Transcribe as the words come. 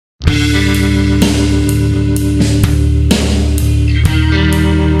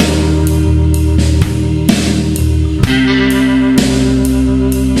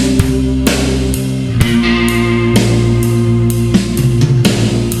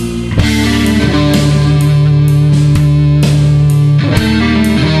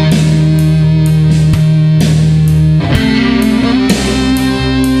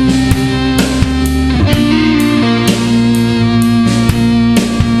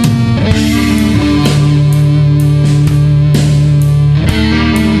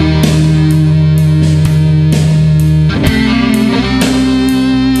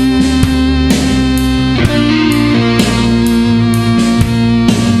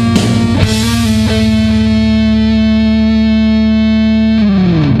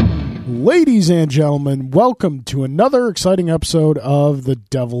Ladies and gentlemen, welcome to another exciting episode of The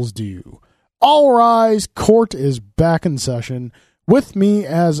Devil's Due. All rise, court is back in session. With me,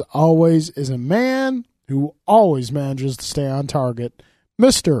 as always, is a man who always manages to stay on target,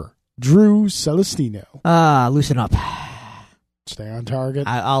 Mr. Drew Celestino. Loosen up. Stay on target?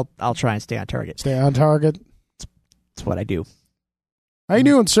 I'll try and stay on target. Stay on target? That's what I do. How you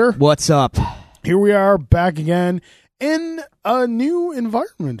doing, sir? What's up? Here we are, back again in a new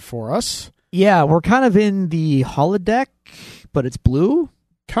environment for us. Yeah, we're kind of in the holodeck, but it's blue.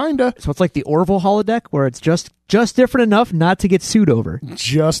 Kinda. So it's like the Orville holodeck, where it's just different enough not to get sued over.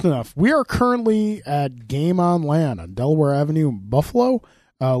 Just enough. We are currently at GameOn Land on Delaware Avenue in Buffalo.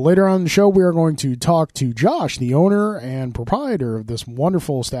 Later on in the show, we are going to talk to Josh, the owner and proprietor of this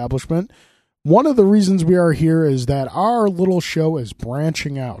wonderful establishment. One of the reasons we are here is that our little show is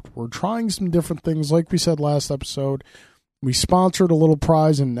branching out. We're trying some different things. Like we said last episode, we sponsored a little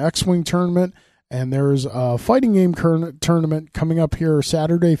prize in an X-Wing tournament, and there's a fighting game tournament coming up here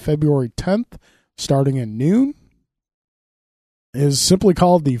Saturday, February 10th, starting at noon. It is simply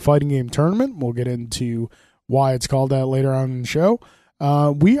called the Fighting Game Tournament. We'll get into why it's called that later on in the show.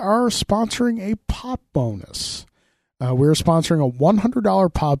 We are sponsoring a pop bonus. We're sponsoring a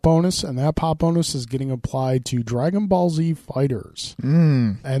 $100 pop bonus, and that pop bonus is getting applied to Dragon Ball Z FighterZ.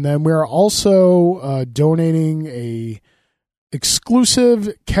 And then we're also donating a exclusive,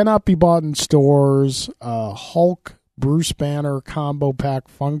 cannot be bought in stores, Hulk Bruce Banner combo pack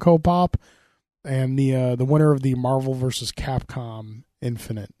Funko Pop, and the winner of the Marvel vs. Capcom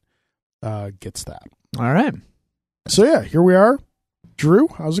Infinite gets that. All right. So yeah, here we are. Drew,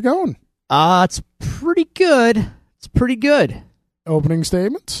 how's it going? It's pretty good. It's pretty good. Opening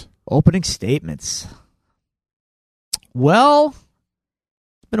statements? Opening statements. Well,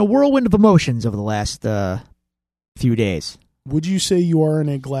 it's been a whirlwind of emotions over the last few days. Would you say you are in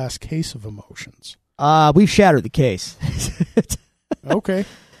a glass case of emotions? We've shattered the case. Okay.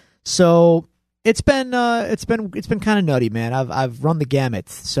 So it's been kind of nutty, man. I've run the gamut.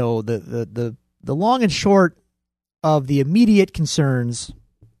 So the long and short of the immediate concerns,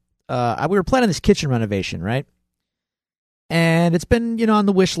 we were planning this kitchen renovation, right? And it's been, on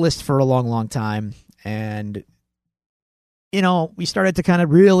the wish list for a long, long time. And, we started to kind of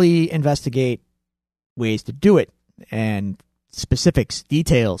really investigate ways to do it, and specifics,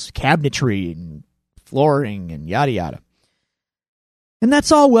 details, cabinetry, and flooring, and yada, yada. And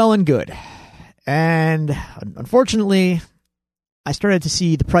that's all well and good. And unfortunately, I started to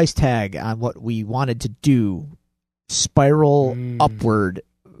see the price tag on what we wanted to do spiral upward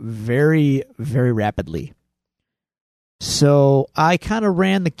very, very rapidly. So I kind of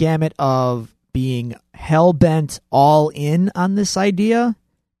ran the gamut of being hell-bent all in on this idea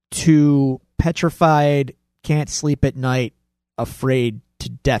to petrified, can't sleep at night, afraid to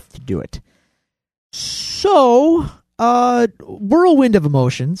death to do it. So, whirlwind of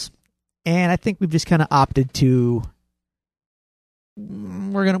emotions, and I think we've just kind of opted to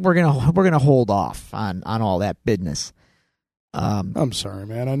we're gonna hold off on all that business. I'm sorry,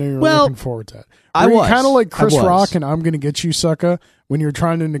 man. I know you were well, looking forward to that. I was kind of like Chris Rock and I'm going to get you, sucker, when you're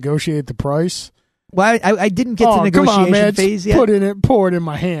trying to negotiate the price. Well, I didn't get to negotiation come on, man. phase yet. Pour it in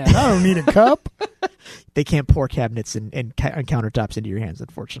my hand. I don't need a cup. They can't pour cabinets and countertops into your hands,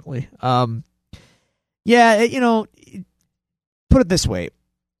 unfortunately. Yeah, put it this way.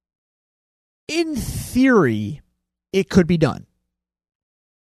 In theory, it could be done.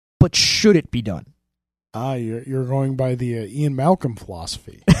 But should it be done? You're going by the Ian Malcolm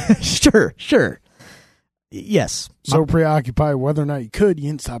philosophy. Sure. Yes. So preoccupied whether or not you could, you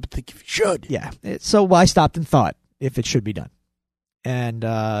didn't stop and think if you should. Yeah. So I stopped and thought if it should be done. And,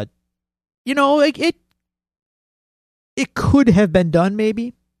 it could have been done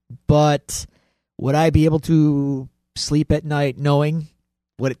maybe, but would I be able to sleep at night knowing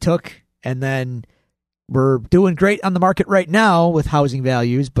what it took? And then we're doing great on the market right now with housing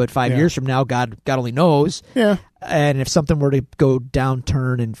values, but 5 years from now, God only knows. Yeah. And if something were to go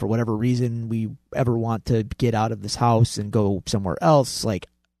downturn and for whatever reason we ever want to get out of this house and go somewhere else, like,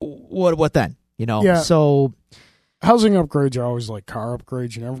 what then? Yeah. So housing upgrades are always like car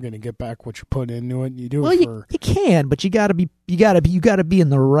upgrades. You're never going to get back what you put into it. You do it for... you can, but you gotta be in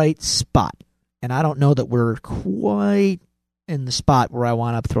the right spot. And I don't know that we're quite in the spot where I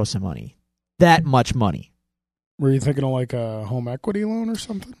want to throw some money. That much money. Were you thinking of like a home equity loan or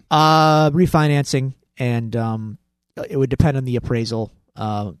something? Refinancing, and it would depend on the appraisal.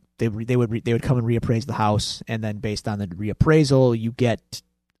 They would come and reappraise the house, and then based on the reappraisal, you get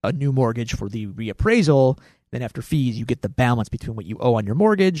a new mortgage for the reappraisal. Then after fees, you get the balance between what you owe on your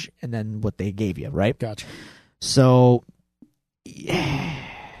mortgage and then what they gave you, right? Gotcha. So, yeah,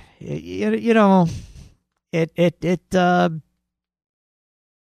 you know, it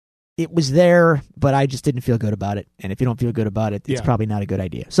was there, but I just didn't feel good about it. And if you don't feel good about it, it's probably not a good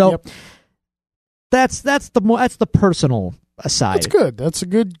idea. So that's the personal aside. That's good. That's a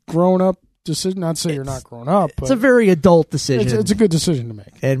good grown up decision. Not to say you're not grown up, but it's a very adult decision. It's a good decision to make.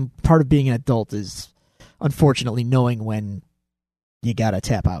 And part of being an adult is, unfortunately, knowing when you got to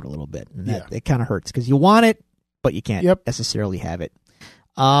tap out a little bit. And that it kind of hurts because you want it, but you can't necessarily have it.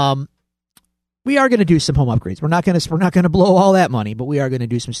 We are going to do some home upgrades. We're not going to blow all that money, but we are going to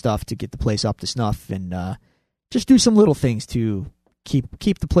do some stuff to get the place up to snuff and just do some little things to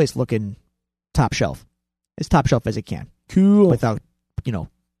keep the place looking top shelf, as top shelf as it can. Cool. Without,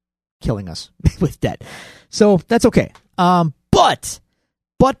 killing us with debt. So that's okay. But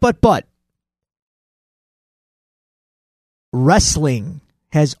wrestling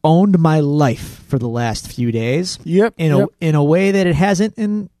has owned my life for the last few days. In a way that it hasn't.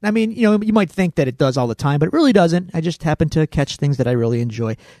 And I mean, you might think that it does all the time, but it really doesn't. I just happen to catch things that I really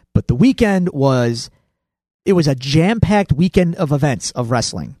enjoy. But the weekend was a jam-packed weekend of events of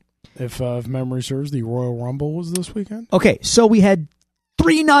wrestling. If memory serves, the Royal Rumble was this weekend. Okay, so we had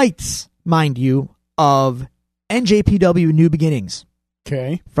 3 nights, mind you, of NJPW New Beginnings.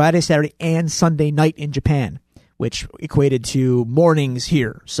 Okay. Friday, Saturday, and Sunday night in Japan, which equated to mornings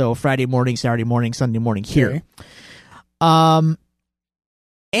here. So Friday morning, Saturday morning, Sunday morning here. Okay.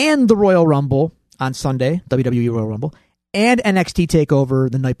 And the Royal Rumble on Sunday, WWE Royal Rumble, and NXT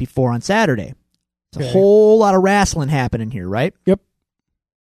TakeOver the night before on Saturday. It's a whole lot of wrestling happening here, right? Yep.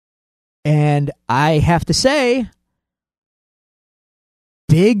 And I have to say,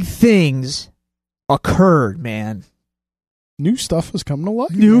 big things occurred, man. New stuff has come to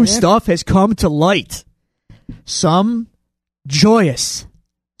light. New stuff has come to light. Some joyous,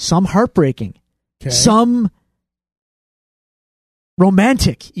 some heartbreaking, some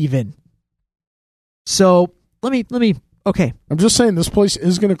romantic even. So let me. Okay, I'm just saying this place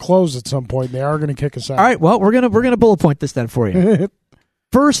is going to close at some point. They are going to kick us out. All right. Well, we're gonna bullet point this then for you.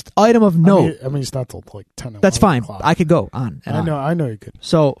 First item of note. I mean, it's not till like 10. That's fine. O'clock. I could go on. And I know you could.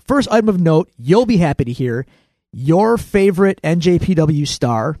 So, first item of note. You'll be happy to hear your favorite NJPW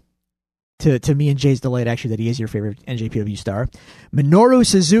star. To me and Jay's delight, actually, that he is your favorite NJPW star, Minoru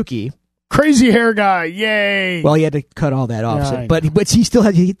Suzuki. Crazy hair guy, yay! Well, he had to cut all that off, but he still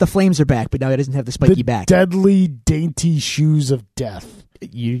had the flames are back, but now he doesn't have the spiky back. Deadly, dainty shoes of death.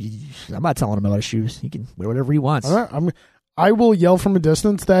 I'm not telling him about his shoes. He can wear whatever he wants. I will yell from a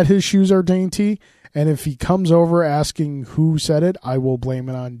distance that his shoes are dainty, and if he comes over asking who said it, I will blame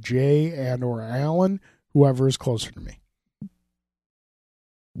it on Jay and or Alan, whoever is closer to me.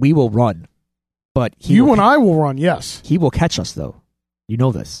 We will run, but you and I will run. Yes, he will catch us though. You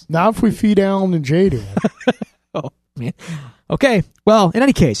know this. Not if we feed Alan and Jay to him. Oh, man. Okay. Well, in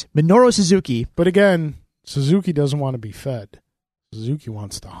any case, Minoru Suzuki. But again, Suzuki doesn't want to be fed. Suzuki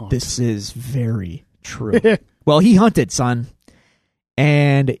wants to hunt. This is very true. Well, he hunted, son.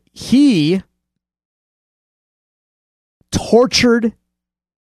 And he tortured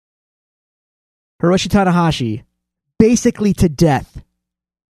Hiroshi Tanahashi basically to death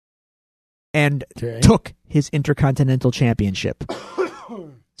and took his Intercontinental Championship.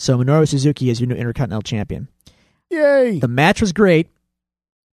 So Minoru Suzuki is your new Intercontinental Champion. Yay! The match was great.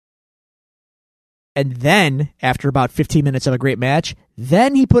 And then, after about 15 minutes of a great match,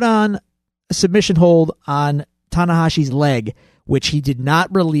 then he put on a submission hold on Tanahashi's leg, which he did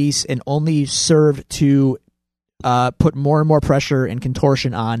not release and only served to put more and more pressure and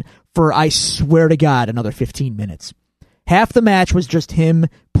contortion on for, I swear to God, another 15 minutes. Half the match was just him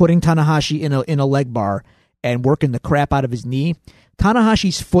putting Tanahashi in a leg bar and working the crap out of his knee.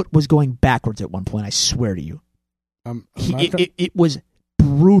 Tanahashi's foot was going backwards at one point, I swear to you. It was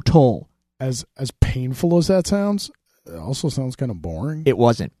brutal. As painful as that sounds, it also sounds kind of boring. It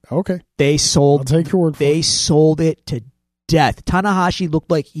wasn't. Okay. I'll take your word for it. They sold it to death. Tanahashi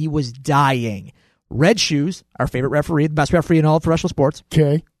looked like he was dying. Red Shoes, our favorite referee, the best referee in all of professional sports,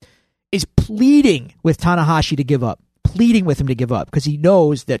 is pleading with Tanahashi to give up. Pleading with him to give up because he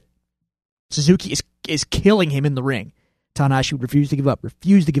knows that Suzuki is killing him in the ring. Tanahashi would refuse to give up.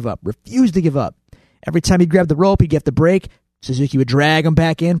 Every time he'd grab the rope, he'd get the break. Suzuki would drag him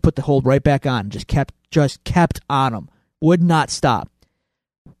back in, put the hold right back on. Just kept on him. Would not stop.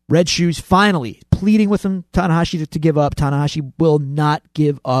 Red Shoes finally pleading with him, Tanahashi to give up. Tanahashi will not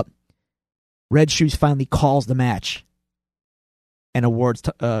give up. Red Shoes finally calls the match and awards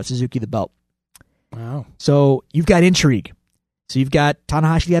Suzuki the belt. Wow. So you've got intrigue. So you've got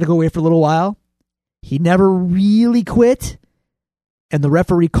Tanahashi had to go away for a little while. He never really quit. and the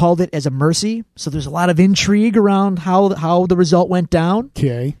referee called it as a mercy. So there's a lot of intrigue around how the result went down.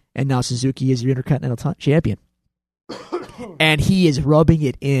 Okay. And now Suzuki is your Intercontinental Champion. And he is rubbing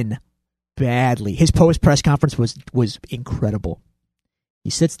it in badly. His post-press conference was incredible. He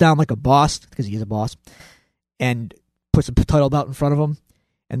sits down like a boss, because he is a boss, and puts a title belt in front of him.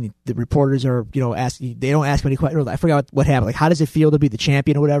 And the reporters are, asking, they don't ask many questions. I forgot what happened. Like, how does it feel to be the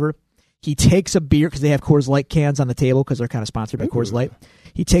champion or whatever? He takes a beer, because they have Coors Light cans on the table, because they're kind of sponsored by Coors Light.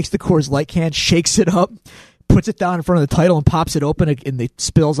 He takes the Coors Light can, shakes it up, puts it down in front of the title, and pops it open, and it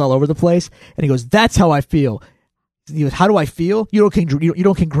spills all over the place. And he goes, "That's how I feel." He goes, "How do I feel? You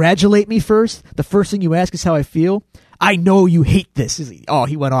don't congratulate me first. The first thing you ask is how I feel. I know you hate this."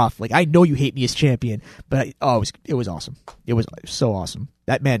 He went off. Like, "I know you hate me as champion." But it was awesome. It was so awesome.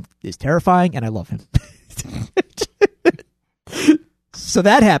 That man is terrifying, and I love him. So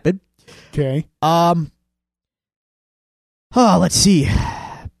that happened. Okay. Let's see.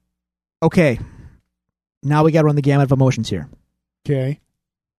 Okay. Now we got to run the gamut of emotions here. Okay.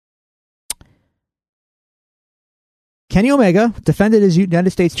 Kenny Omega defended his United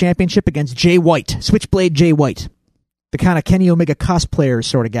States Championship against Jay White, Switchblade Jay White, the kind of Kenny Omega cosplayer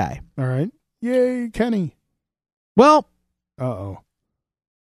sort of guy. All right. Yay, Kenny. Well. Uh-oh.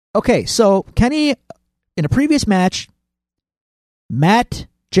 Okay, so Kenny, in a previous match, Matt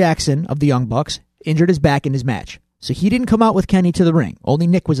Jackson of the Young Bucks injured his back in his match. So he didn't come out with Kenny to the ring. Only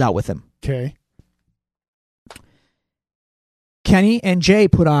Nick was out with him. Okay. Kenny and Jay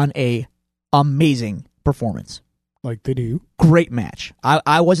put on a amazing performance. Like they do. Great match.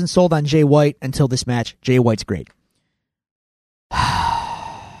 I wasn't sold on Jay White until this match. Jay White's great.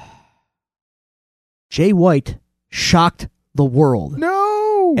 Jay White shocked the world.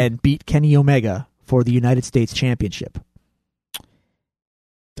 No! And beat Kenny Omega for the United States Championship.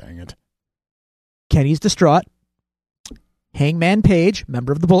 Dang it. Kenny's distraught. Hangman Page,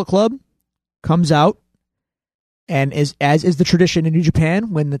 member of the Bullet Club, comes out. And as is the tradition in New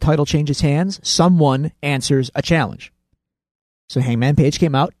Japan, when the title changes hands, someone answers a challenge. So Hangman Page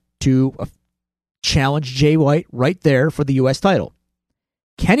came out to challenge Jay White right there for the U.S. title.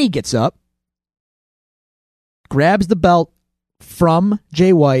 Kenny gets up, grabs the belt from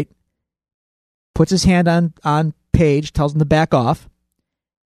Jay White, puts his hand on Page, tells him to back off,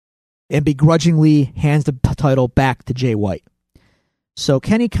 and begrudgingly hands the title back to Jay White. So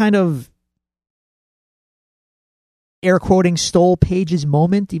Kenny kind of, air quoting, stole Page's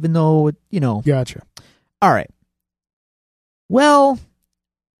moment, even though, Gotcha. All right. Well,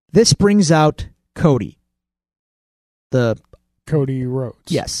 this brings out Cody. Cody Rhodes.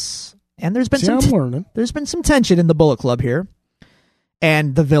 Yes. And there's been there's been some tension in the Bullet Club here.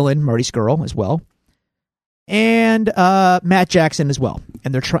 And the villain, Marty Scurll, as well. And Matt Jackson as well.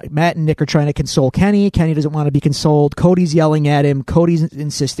 And Matt and Nick are trying to console Kenny. Kenny doesn't want to be consoled. Cody's yelling at him. Cody's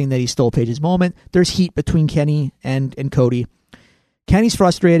insisting that he stole Page's moment. There's heat between Kenny and Cody. Kenny's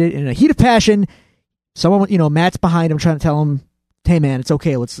frustrated. In a heat of passion, someone, Matt's behind him trying to tell him, "Hey man, it's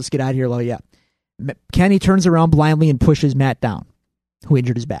okay. Let's get out of here." Yeah. Kenny turns around blindly and pushes Matt down, who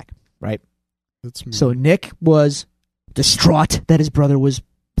injured his back. Right. That's me. So Nick was distraught that his brother was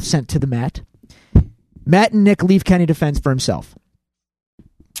sent to the mat. Matt and Nick leave Kenny to fend for himself.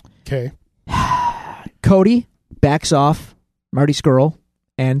 Okay. Cody backs off Marty Scurll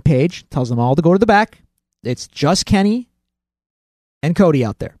and Page, tells them all to go to the back. It's just Kenny and Cody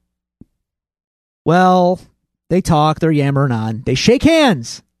out there. Well, they talk, they're yammering on. They shake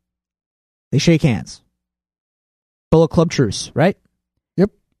hands. Bullet Club truce, right?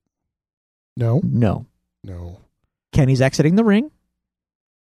 Yep. No. Kenny's exiting the ring.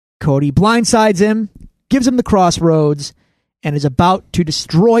 Cody blindsides him, gives him the crossroads, and is about to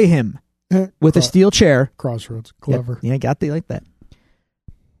destroy him with a steel chair. Crossroads. Clever. Yep. Yeah, got the like that.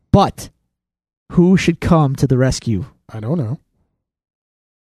 But who should come to the rescue? I don't know.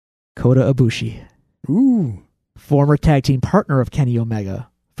 Kota Ibushi. Ooh. Former tag team partner of Kenny Omega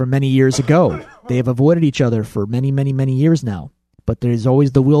from many years ago. They have avoided each other for many, many, many years now. But there's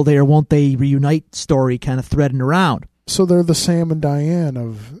always the will they or won't they reunite story kind of threading around. So they're the Sam and Diane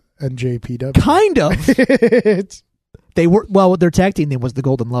of NJPW. Kind of. They were, well, their tag team name was the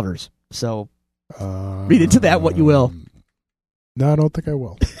Golden Lovers. So read into that what you will. No, I don't think I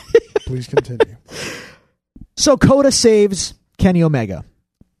will. Please continue. So Kota saves Kenny Omega.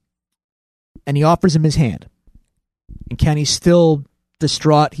 And he offers him his hand. And Kenny's still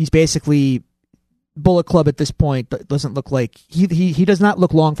distraught. He's basically Bullet Club at this point, but doesn't look like he does not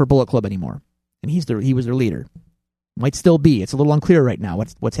look long for Bullet Club anymore. And he was their leader. Might still be. It's a little unclear right now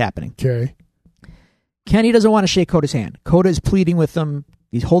what's happening. Okay. Kenny doesn't want to shake Kota's hand. Kota is pleading with him.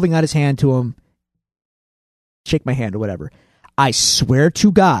 He's holding out his hand to him. Shake my hand or whatever. I swear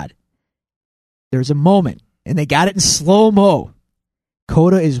to God, there's a moment, and they got it in slow-mo.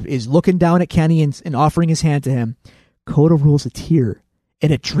 Kota is looking down at Kenny and offering his hand to him. Kota rolls a tear,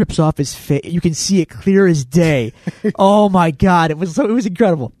 and it drips off his face. You can see it clear as day. Oh my God, it was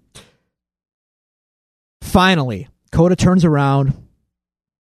incredible. Finally, Kota turns around.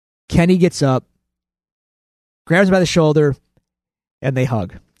 Kenny gets up, grabs him by the shoulder, and they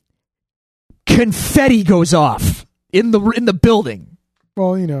hug. Confetti goes off in the building.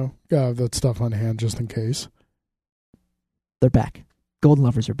 Well, got that stuff on hand just in case. They're back. Golden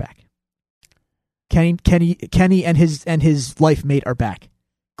Lovers are back. Kenny and his life mate are back.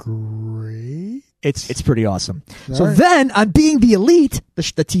 Great. It's pretty awesome. All so right. then on Being the Elite, the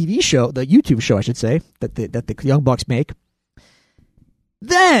TV show, the YouTube show, I should say, that the Young Bucks make.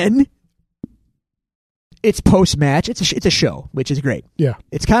 Then it's post-match. It's a show, which is great. Yeah.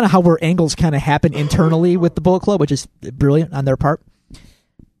 It's kind of how where angles kind of happen internally with the Bullet Club, which is brilliant on their part.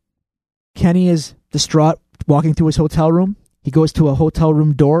 Kenny is distraught, walking through his hotel room. He goes to a hotel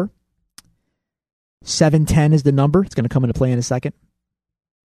room door. 710 is the number. It's going to come into play in a second.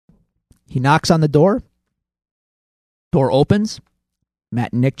 He knocks on the door. Door opens.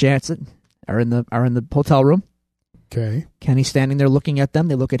 Matt and Nick Jansen are in the hotel room. Okay. Kenny's standing there looking at them.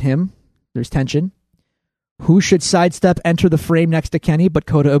 They look at him. There's tension. Who should sidestep enter the frame next to Kenny but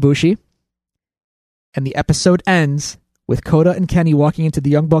Kota Ibushi? And the episode ends with Kota and Kenny walking into the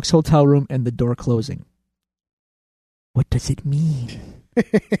Young Bucks hotel room and the door closing. What does it mean?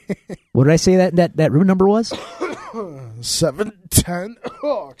 What did I say that room number was? 710.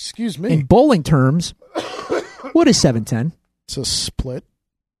 Oh, excuse me. In bowling terms, what is 710? It's a split.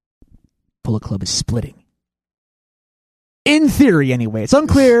 Bullet Club is splitting. In theory, anyway. It's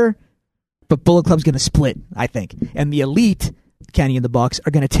unclear, but Bullet Club's going to split, I think. And the Elite, Kenny and the Bucks,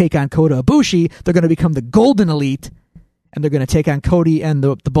 are going to take on Kota Ibushi. They're going to become the Golden Elite, and they're going to take on Cody and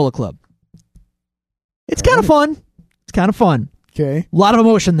the Bullet Club. It's kind of fun. It's kind of fun. Okay. A lot of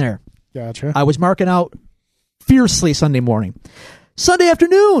emotion there. Gotcha. I was marking out fiercely Sunday morning. Sunday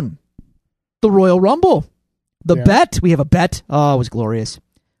afternoon, the Royal Rumble. The bet. We have a bet. Oh, it was glorious.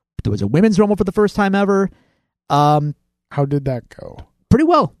 There was a Women's Rumble for the first time ever. How did that go? Pretty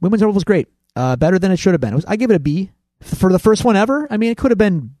well. Women's Rumble was great. Better than it should have been. I give it a B. For the first one ever, I mean, it could have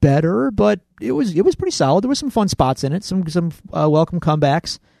been better, but it was pretty solid. There were some fun spots in it, some welcome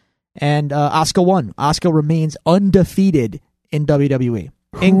comebacks. And Asuka won. Asuka remains undefeated in WWE,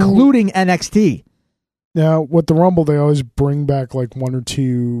 including NXT. Now, with the Rumble, they always bring back like one or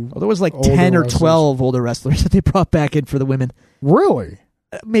two. Well, there was like 10 or 12 older wrestlers that they brought back in for the women. Really?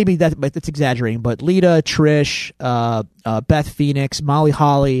 Maybe that's exaggerating, but Lita, Trish, Beth Phoenix, Molly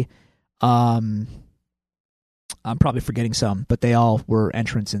Holly. I'm probably forgetting some, but they all were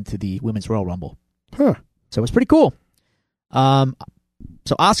entrants into the Women's Royal Rumble. Huh. So it was pretty cool.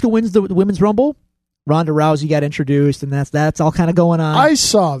 So Asuka wins the Women's Rumble. Ronda Rousey got introduced, and that's all kind of going on. I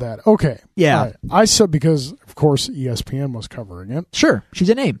saw that. Okay. Yeah. All right. I saw because, of course, ESPN was covering it. Sure. She's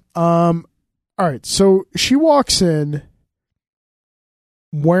a name. All right. So she walks in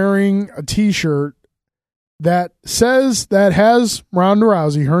wearing a T-shirt that has Ronda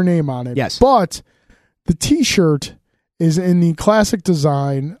Rousey, her name on it. Yes. But the T-shirt is in the classic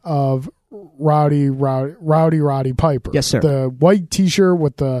design of Rowdy Piper. Yes, sir. The white T-shirt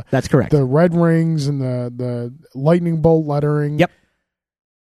with That's correct. the red rings and the lightning bolt lettering. Yep.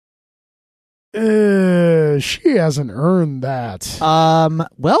 She hasn't earned that.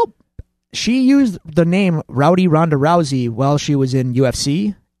 Well, she used the name Rowdy Ronda Rousey while she was in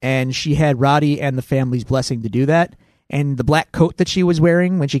UFC, and she had Roddy and the family's blessing to do that. And the black coat that she was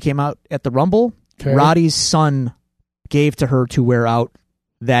wearing when she came out at the Rumble, Okay. Roddy's son gave to her to wear out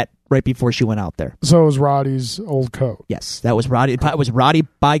that right before she went out there. So it was Roddy's old coat. Yes, that was Roddy. It was Roddy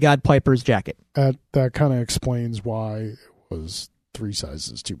by God Piper's jacket. That kind of explains why it was 3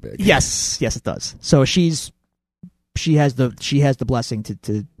 sizes too big. Yes, it does. So she has the blessing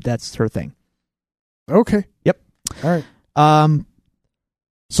to that's her thing. Okay. Yep. All right.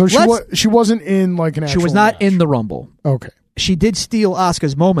 So she wasn't in like an actual She was not match. in the Rumble. Okay. She did steal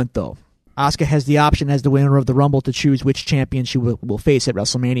Asuka's moment, though. Asuka has the option as the winner of the Rumble to choose which champion she will face at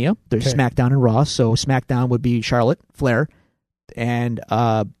WrestleMania. There's Okay. SmackDown and Raw, so SmackDown would be Charlotte Flair, and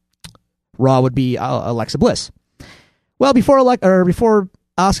Raw would be Alexa Bliss. Well, before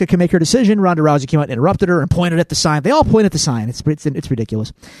Asuka can make her decision, Ronda Rousey came out and interrupted her and pointed at the sign. They all point at the sign. It's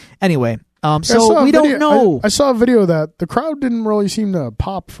ridiculous. Anyway, so we don't know. I saw a video that the crowd didn't really seem to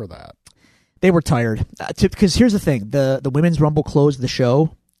pop for that. They were tired. Because here's the thing. The Women's Rumble closed the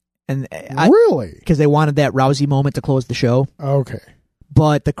show. Really? Because they wanted that Rousey moment to close the show. Okay.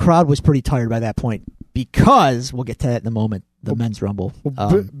 But the crowd was pretty tired by that point because, we'll get to that in a moment, the men's Rumble.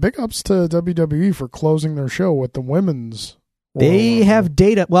 Well, big ups to WWE for closing their show with the women's. They have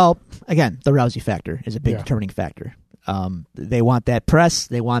data. Well, again, the Rousey factor is a big determining factor. They want that press.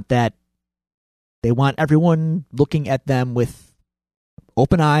 They want that. They want everyone looking at them with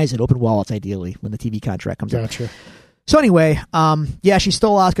open eyes and open wallets, ideally, when the TV contract comes out. Gotcha. So anyway, she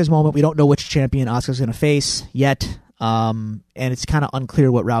stole Asuka's moment. We don't know which champion Asuka's going to face yet. And it's kind of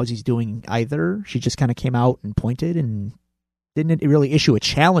unclear what Rousey's doing either. She just kind of came out and pointed and didn't really issue a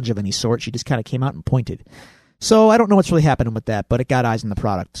challenge of any sort. She just kind of came out and pointed. So I don't know what's really happening with that, but it got eyes on the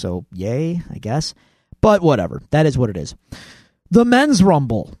product. So yay, I guess. But whatever. That is what it is. The men's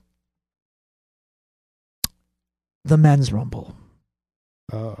Rumble. The men's Rumble.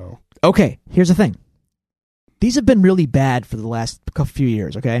 Uh-oh. Okay, here's the thing. These have been really bad for the last few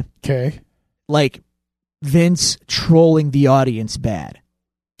years, okay? Okay. Like, Vince trolling the audience bad.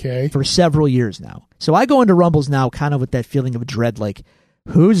 Okay. For several years now. So I go into Rumbles now kind of with that feeling of dread, like,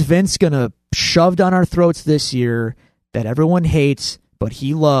 who's Vince going to shove down our throats this year that everyone hates, but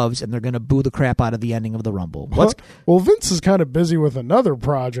he loves, and they're going to boo the crap out of the ending of the Rumble? Well, Vince is kind of busy with another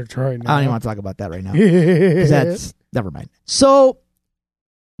project right now. I don't even want to talk about that right now. Because never mind. So,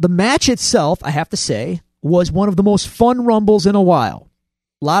 the match itself, I have to say, was one of the most fun Rumbles in a while.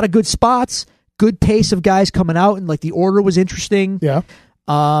 A lot of good spots, good pace of guys coming out, and like the order was interesting. Yeah.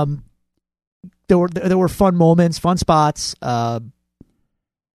 There were fun moments, fun spots.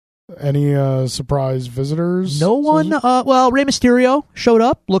 Any surprise visitors? No one. Well, Rey Mysterio showed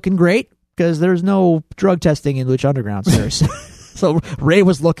up looking great because there's no drug testing in Lucha Underground, sir. So Rey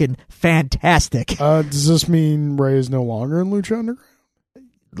was looking fantastic. Does this mean Rey is no longer in Lucha Underground?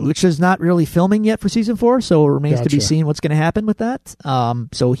 Lucha's not really filming yet for season 4, so it remains to be seen what's going to happen with that.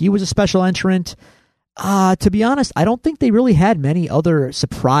 So he was a special entrant. To be honest, I don't think they really had many other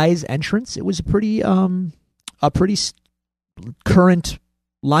surprise entrants. It was a pretty current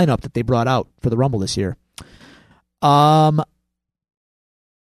lineup that they brought out for the Rumble this year. I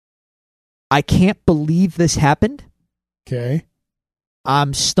can't believe this happened. Okay.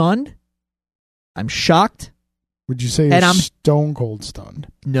 I'm stunned. I'm shocked. Would you say you're stone cold stunned?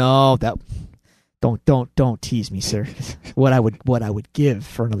 No, don't tease me, sir. what I would give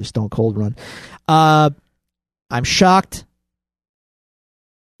for another Stone Cold run. I'm shocked,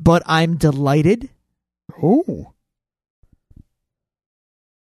 but I'm delighted. Oh.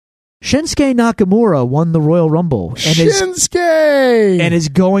 Shinsuke Nakamura won the Royal Rumble and is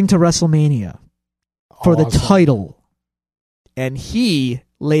going to WrestleMania for the title. And he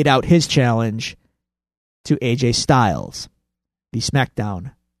laid out his challenge to AJ Styles, the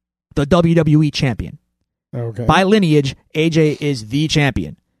SmackDown, the WWE champion. Okay. By lineage, AJ is the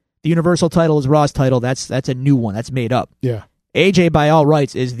champion. The Universal title is Raw's title. That's a new one. That's made up. Yeah. AJ, by all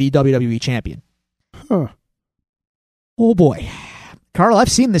rights, is the WWE champion. Huh. Oh, boy. Carl,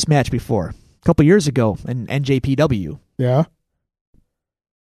 I've seen this match before. A couple years ago in NJPW. Yeah.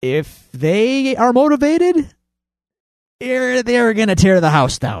 If they are motivated, they're going to tear the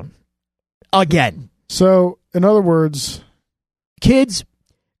house down. Again. So, in other words... Kids,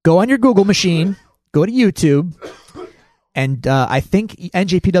 go on your Google machine, go to YouTube, and I think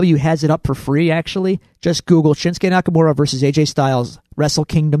NJPW has it up for free, actually. Just Google Shinsuke Nakamura versus AJ Styles, Wrestle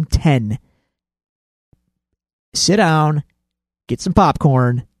Kingdom 10. Sit down, get some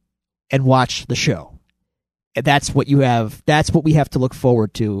popcorn, and watch the show. And that's what you have. That's what we have to look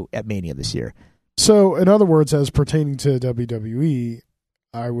forward to at Mania this year. So, in other words, as pertaining to WWE,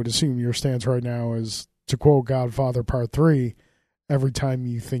 I would assume your stance right now is, to quote Godfather Part 3, every time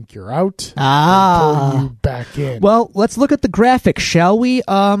you think you're out, pull you back in. Well, let's look at the graphic, shall we?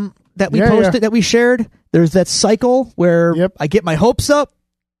 That we posted, that we shared. There's that cycle where I get my hopes up,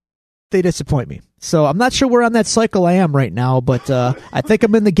 they disappoint me. So I'm not sure where on that cycle I am right now, but I think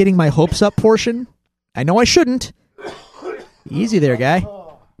I'm in the getting my hopes up portion. I know I shouldn't. Easy there, guy.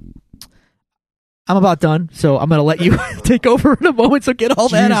 I'm about done, so I'm going to let you take over in a moment, so get all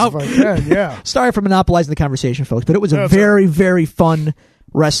that out. If I can, yeah. Sorry for monopolizing the conversation, folks, but it was a very, very fun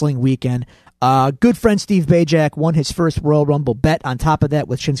wrestling weekend. Good friend Steve Bajak won his first Royal Rumble bet on top of that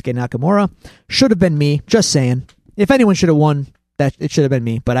with Shinsuke Nakamura. Should have been me, just saying. If anyone should have won, that it should have been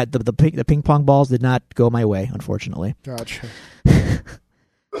me, but the ping pong balls did not go my way, unfortunately. Gotcha.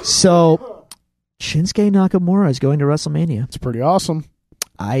 So, Shinsuke Nakamura is going to WrestleMania. It's pretty awesome.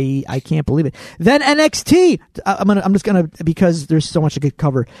 I can't believe it. Then NXT. I'm just gonna, because there's so much to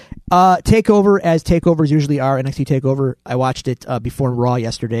cover. Takeover, as takeovers usually are. NXT Takeover. I watched it before Raw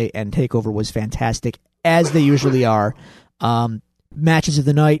yesterday, and Takeover was fantastic, as they usually are. Matches of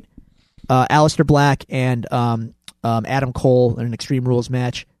the night: Aleister Black and Adam Cole in an Extreme Rules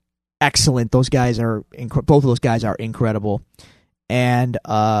match. excellent. Those guys are both of those guys are incredible. And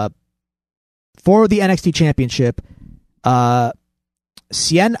for the NXT Championship, Cien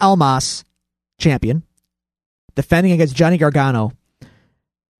Almas, champion, defending against Johnny Gargano.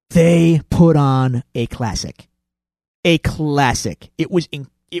 They put on a classic. A classic. It was a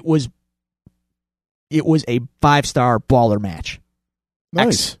 5-star baller match.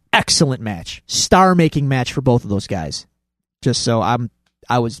 Nice. Excellent match. Star-making match for both of those guys. Just so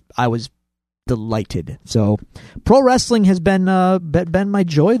I was delighted. So pro wrestling has been my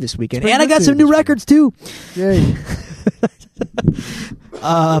joy this weekend. And I got some new records too. Yay.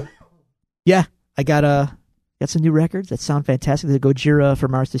 Yeah, I got some new records that sound fantastic. The Gojira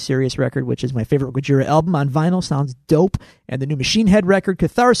from Mars to Sirius record, which is my favorite Gojira album on vinyl, sounds dope. And the new Machine Head record,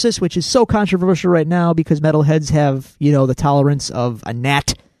 Catharsis, which is so controversial right now because metalheads have, the tolerance of a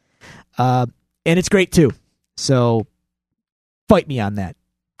gnat. And it's great too. So fight me on that.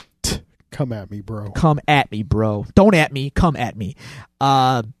 Come at me, bro. Come at me, bro. Don't at me. Come at me.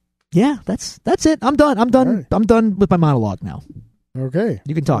 Yeah, that's it. I'm done. Right. I'm done with my monologue now. Okay.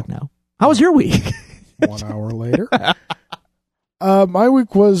 You can talk now. How was your week? 1 hour later. My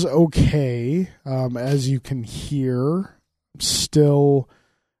week was okay. As you can hear, still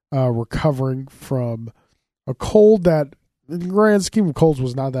recovering from a cold that, in the grand scheme of colds,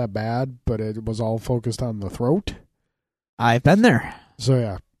 was not that bad, but it was all focused on the throat. I've been there. So,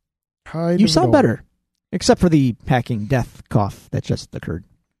 yeah. You sound better, except for the hacking death cough that just occurred.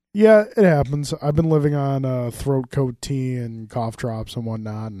 Yeah, it happens. I've been living on throat coat tea and cough drops and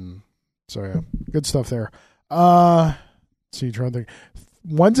whatnot, and so yeah, good stuff there. See, trying to think.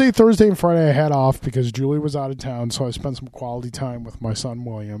 Wednesday, Thursday, and Friday I had off because Julie was out of town, so I spent some quality time with my son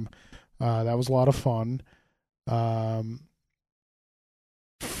William. That was a lot of fun.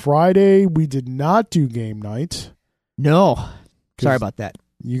 Friday we did not do game night. No, sorry about that.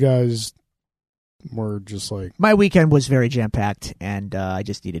 You guys were just like... My weekend was very jam-packed, and I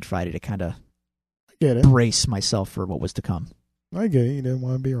just needed Friday to kind of brace myself for what was to come. I get it. You didn't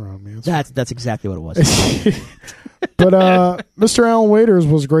want to be around me. That's exactly what it was. But Mr. Alan Waiters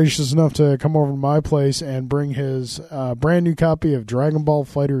was gracious enough to come over to my place and bring his brand new copy of Dragon Ball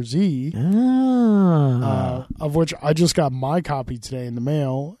FighterZ, of which I just got my copy today in the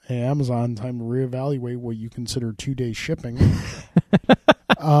mail. Hey, Amazon, time to reevaluate what you consider 2-day shipping.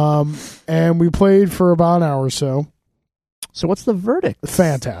 And we played for about an hour or so. So what's the verdict?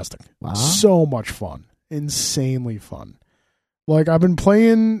 Fantastic. Wow. So much fun. Insanely fun. Like, I've been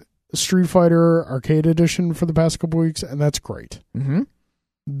playing Street Fighter Arcade Edition for the past couple weeks, and that's great. Mm-hmm.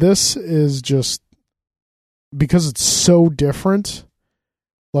 This is just, because it's so different,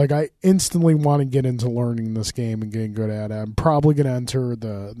 like, I instantly want to get into learning this game and getting good at it. I'm probably going to enter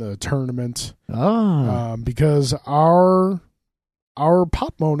the tournament. Because our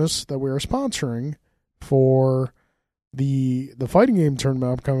pop bonus that we are sponsoring for the fighting game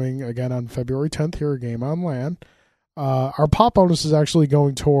tournament upcoming again on February 10th here at GameOn LAN, our pop bonus is actually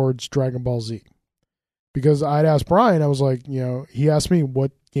going towards Dragon Ball Z. Because I'd asked Brian, I was like, he asked me,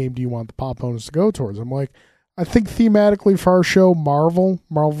 what game do you want the pop bonus to go towards? I'm like, I think thematically for our show, Marvel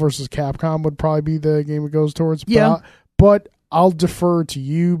versus Capcom would probably be the game it goes towards. Yeah. But I'll defer to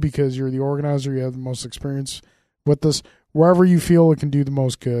you because you're the organizer, you have the most experience with this. Wherever you feel it can do the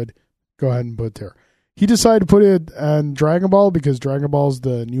most good, go ahead and put it there. He decided to put it on Dragon Ball because Dragon Ball is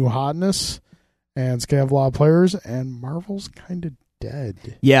the new hotness and it's going to have a lot of players, and Marvel's kind of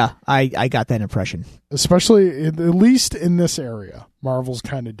dead. Yeah, I got that impression. Especially, at least in this area, Marvel's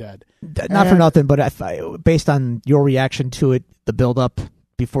kind of dead. Not for nothing, but based on your reaction to it, the build-up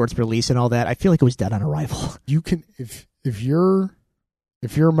before its release and all that, I feel like it was dead on arrival. You can, if you're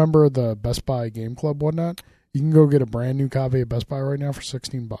a member of the Best Buy Game Club, whatnot, you can go get a brand new copy of Best Buy right now for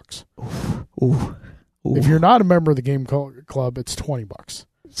 $16. Ooh. If you're not a member of the Game Club, it's $20.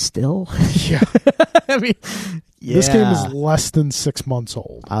 Still? Yeah. I mean, yeah. This game is less than 6 months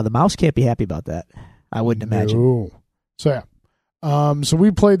old. The mouse can't be happy about that. I wouldn't imagine. No. So, yeah. So we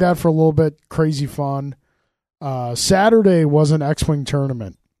played that for a little bit. Crazy fun. Saturday was an X-Wing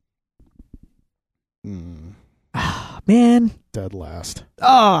tournament. Man. Dead last.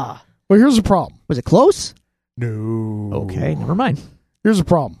 Well, here's the problem. Was it close? No. Okay, never mind. Here's the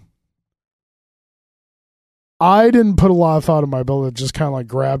problem. I didn't put a lot of thought in my build. I just kind of like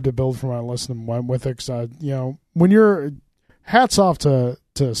grabbed a build from my list and went with it. Because when you're, hats off to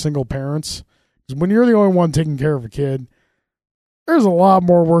single parents. Because when you're the only one taking care of a kid, there's a lot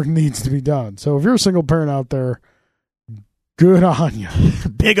more work needs to be done. So if you're a single parent out there, good on you.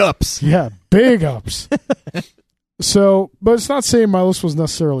 Big ups. Yeah, big ups. So, but it's not saying my list was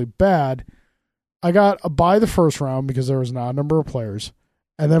necessarily bad. I got a buy the first round because there was not a number of players.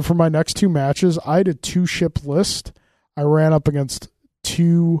 And then for my next 2 matches, I had a 2-ship list. I ran up against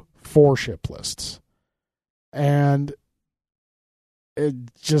 2 4-ship lists. And it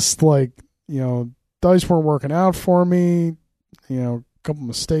just like, dice weren't working out for me. A couple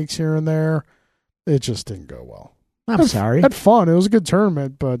mistakes here and there. It just didn't go well. I'm sorry. Had fun. It was a good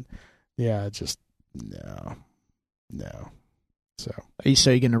tournament, but yeah, it just no. So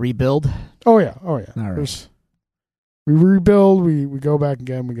you're going to rebuild? Oh yeah. All right. We rebuild. We go back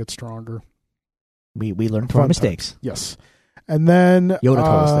again. We get stronger. We learn from our mistakes. Yes, and then Yoda told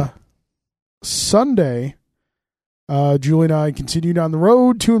us that. Sunday, Julie and I continued on the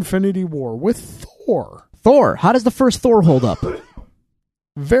road to Infinity War with Thor. Thor. How does the first Thor hold up?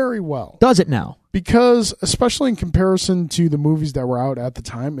 Very well. Does it now? Because, especially in comparison to the movies that were out at the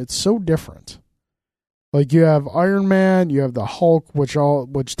time, it's so different. Like, you have Iron Man, you have the Hulk, which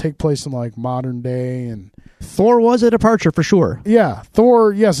take place in, like, modern day. And Thor was a departure, for sure. Yeah,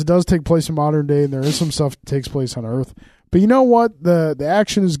 Thor, yes, it does take place in modern day, and there is some stuff that takes place on Earth. But you know what? The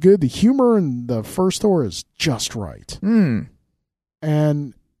action is good. The humor in the first Thor is just right. And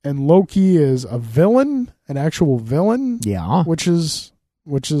Loki is a villain, an actual villain. Yeah. Which is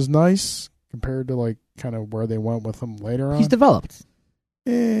nice compared to like kind of where they went with him later on. He's developed.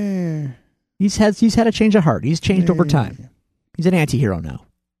 He's had a change of heart. He's changed over time. He's an anti-hero now.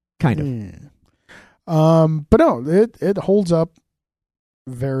 Kind of. But no, it holds up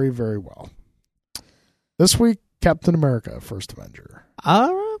very, very well. This week, Captain America, First Avenger.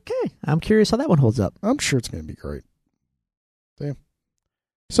 Okay. I'm curious how that one holds up. I'm sure it's going to be great.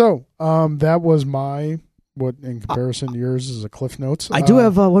 So, that was what in comparison to yours is a Cliff Notes. I do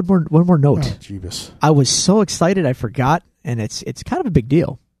have one more note. Oh, Jeebus. I was so excited I forgot, and it's kind of a big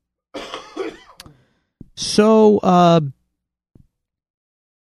deal. So,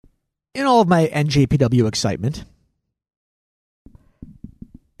 in all of my NJPW excitement,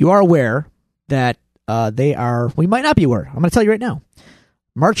 you are aware that we might not be aware. I'm going to tell you right now.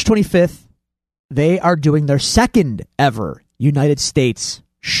 March 25th, they are doing their second ever United States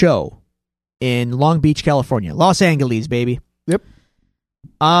show in Long Beach, California. Los Angeles, baby. Yep.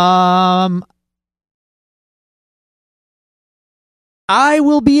 I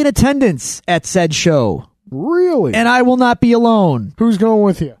will be in attendance at said show. Really? And I will not be alone. Who's going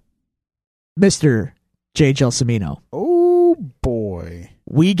with you? Mr. J. Gelsomino. Oh, boy.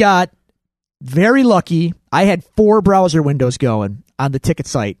 We got very lucky. I had 4 browser windows going on the ticket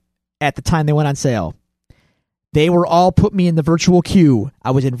site at the time they went on sale. They were all put me in the virtual queue.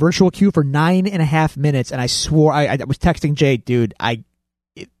 I was in virtual queue for 9.5 minutes, and I swore I was texting Jay, dude.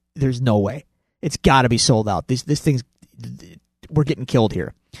 There's no way. It's got to be sold out. This thing's we're getting killed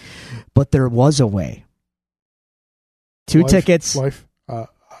here. But there was a way. 2 tickets. Life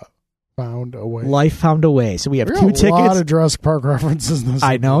found a way. Life found a way. So we have 2 tickets. A lot of Jurassic Park references in this.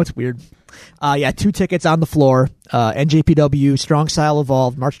 I know, it's weird. 2 tickets on the floor. NJPW, Strong Style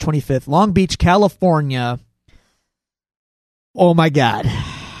Evolved, March 25th, Long Beach, California. Oh my God.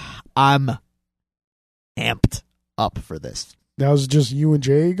 I'm amped up for this. Now, is it just you and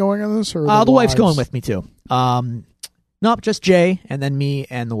Jay going on this? Or the wife's going with me too. Nope, just Jay and then me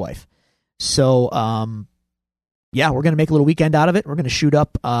and the wife. So, we're going to make a little weekend out of it. We're going to shoot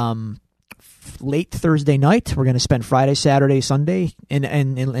up late Thursday night. We're going to spend Friday, Saturday, Sunday in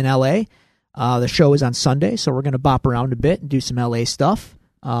LA. The show is on Sunday, so we're going to bop around a bit and do some LA stuff.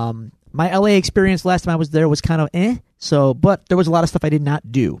 My LA experience last time I was there was kind of but there was a lot of stuff I did not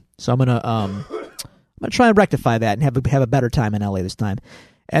do. So I'm gonna try and rectify that and have a better time in LA this time.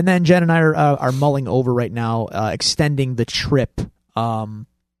 And then Jen and I are mulling over right now extending the trip.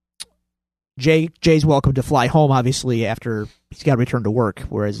 Jay's welcome to fly home, obviously, after he's got to return to work,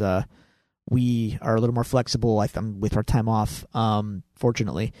 whereas we are a little more flexible with our time off,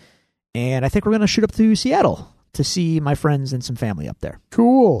 fortunately. And I think we're going to shoot up to Seattle to see my friends and some family up there.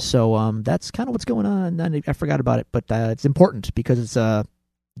 Cool. So that's kind of what's going on. I forgot about it, but it's important because it's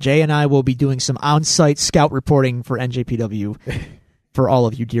Jay and I will be doing some on-site scout reporting for NJPW for all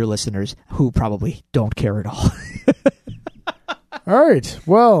of you dear listeners who probably don't care at all. All right.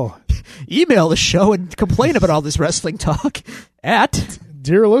 Well, email the show and complain about all this wrestling talk at...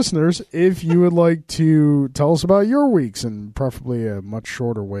 Dear listeners, if you would like to tell us about your weeks in preferably a much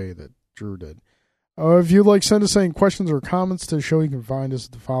shorter way that Drew did. If you'd like to send us any questions or comments to the show, you can find us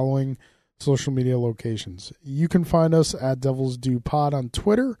at the following social media locations. You can find us at Devils Do Pod on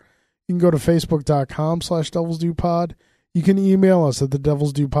Twitter. You can go to facebook.com/DevilsDoPod. You can email us at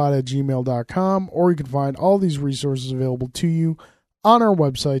thedevilsdopod@gmail.com, or you can find all these resources available to you on our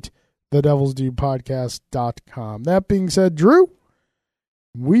website, thedevilsdopodcast.com. That being said, Drew,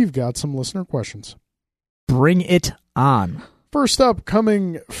 we've got some listener questions. Bring it on. First up,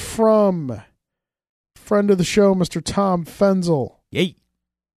 coming from friend of the show, Mr. Tom Fenzel. Yay.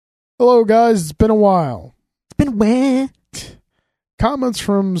 Hello, guys. It's been a while. It's been where? Comments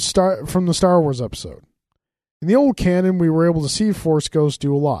from the Star Wars episode. In the old canon, we were able to see Force Ghosts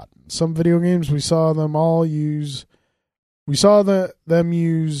do a lot. Some video games, we saw them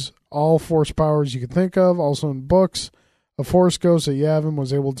use all Force powers you could think of. Also in books, a Force Ghost at Yavin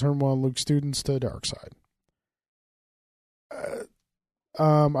was able to turn one of Luke's students to the dark side.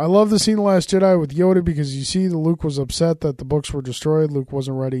 I love the scene in The Last Jedi with Yoda because you see that Luke was upset that the books were destroyed. Luke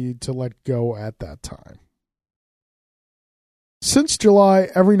wasn't ready to let go at that time. Since July,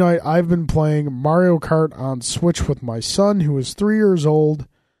 every night I've been playing Mario Kart on Switch with my son, who is 3 years old.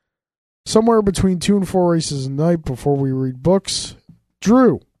 Somewhere between 2 and 4 races a night before we read books.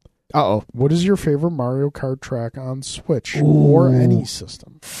 Drew. Uh-oh. What is your favorite Mario Kart track on Switch or any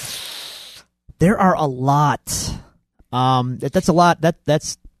system? There are a lot. That's a lot.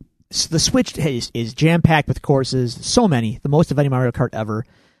 That's the Switch is jam-packed with courses. So many. The most of any Mario Kart ever.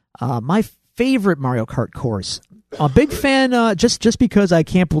 My favorite Mario Kart course. I'm a big fan, just because I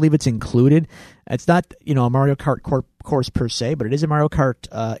can't believe it's included. It's not, a Mario Kart course per se, but it is a Mario Kart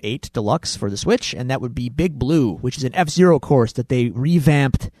 8 Deluxe for the Switch, and that would be Big Blue, which is an F-Zero course that they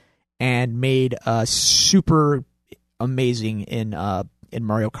revamped and made super amazing in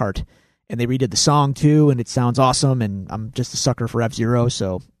Mario Kart. And they redid the song, too, and it sounds awesome, and I'm just a sucker for F-Zero,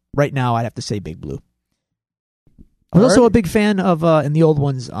 so right now I'd have to say Big Blue. I was also a big fan of, in the old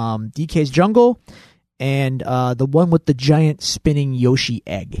ones, DK's Jungle, and the one with the giant spinning Yoshi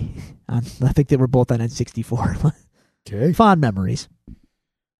egg. I think they were both on N64. Okay. Fond memories.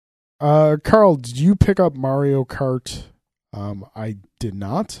 Carl, did you pick up Mario Kart? I did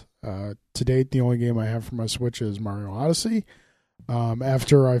not. To date, the only game I have for my Switch is Mario Odyssey.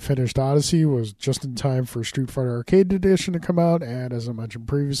 After I finished Odyssey, was just in time for Street Fighter Arcade Edition to come out, and as I mentioned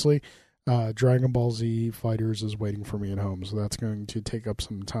previously, Dragon Ball Z FighterZ is waiting for me at home, so that's going to take up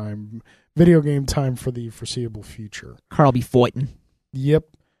some time, video game time for the foreseeable future. Carl be fighting. Yep.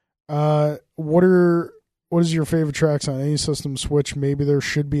 What is your favorite tracks on any system? Switch? Maybe there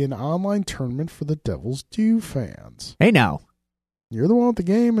should be an online tournament for the Devil's Due fans. Hey now. You're the one with the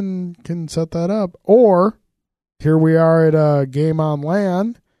game and can set that up. Or, here we are at GameOn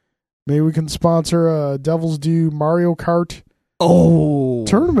LAN. Maybe we can sponsor a Devil's Due Mario Kart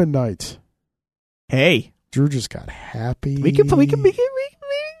tournament night. Hey. Drew just got happy. We can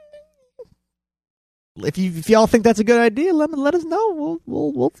if y'all think that's a good idea, let us know.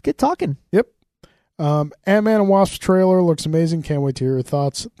 We'll get talking. Yep. Ant-Man and Wasp trailer looks amazing. Can't wait to hear your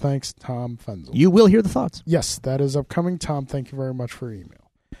thoughts. Thanks, Tom Fenzel. You will hear the thoughts. Yes, that is upcoming. Tom, thank you very much for your email.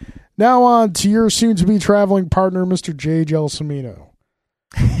 Now on to your soon-to-be traveling partner, Mr. J. Gelsomino.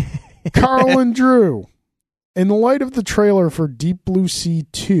 Carl and Drew. In the light of the trailer for Deep Blue Sea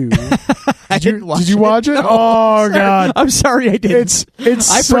 2, did you watch it? No, oh, God. I'm sorry I didn't.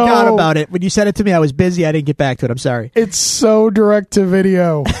 I forgot about it. When you said it to me, I was busy. I didn't get back to it. I'm sorry. It's so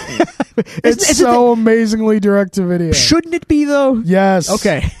direct-to-video. It's so amazingly direct-to-video. Shouldn't it be, though? Yes.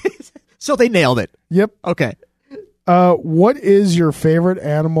 Okay. So they nailed it. Yep. Okay. What is your favorite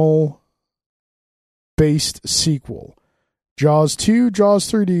animal-based sequel? Jaws 2, Jaws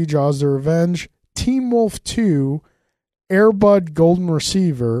 3D, Jaws the Revenge, Teen Wolf 2, Air Bud Golden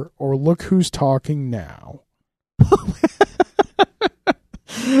Receiver, or Look Who's Talking Now?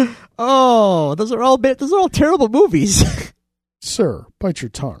 Oh, those are all terrible movies. Sir, bite your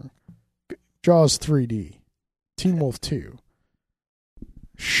tongue. Jaws 3D, Teen Wolf 2,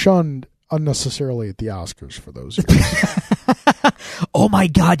 shunned unnecessarily at the Oscars for those years. Oh my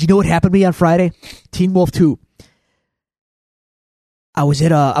God! You know what happened to me on Friday? Teen Wolf 2. I was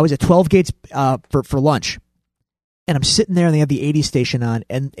at 12 Gates for lunch, and I'm sitting there, and they have the 80s station on,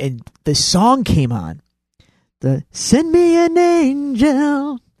 and the song came on. The Send Me an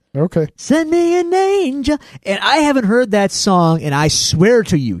Angel. Okay. Send me an angel. And I haven't heard that song, and I swear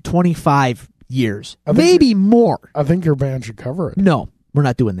to you, 25 years. Maybe more. I think your band should cover it. No, we're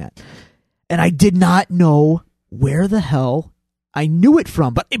not doing that. And I did not know where the hell I knew it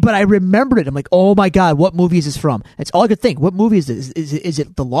from, but I remembered it. I'm like, oh my God, what movie is this from? That's all I could think. What movie is this? Is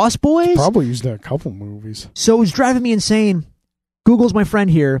it The Lost Boys? It's probably used in a couple movies. So it was driving me insane. Google's my friend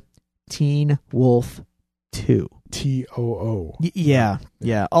here. Teen Wolf 2. TOO. Yeah.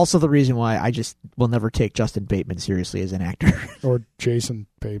 Also the reason why I just will never take Justin Bateman seriously as an actor. Or Jason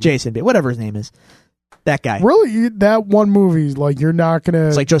Bateman. Jason Bateman, whatever his name is. That guy. Really? That one movie, like, you're not going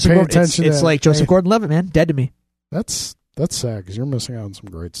to pay attention to It's like Joseph Gordon-Levitt, man. Dead to me. That's sad because you're missing out on some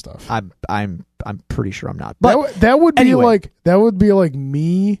great stuff. I'm pretty sure I'm not. But that would be anyway. like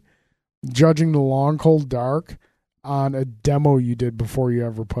me judging The Long Cold Dark on a demo you did before you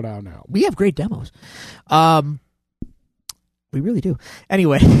ever put out an album. We have great demos. We really do.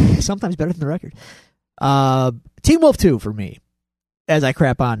 Anyway, sometimes better than the record. Teen Wolf 2 for me, as I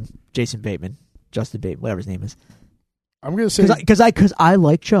crap on Jason Bateman, Justin Bateman, whatever his name is. I'm going to say... Because I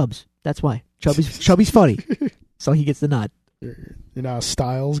like Chubbs. That's why. Chubby's funny. So he gets the nod. You're not a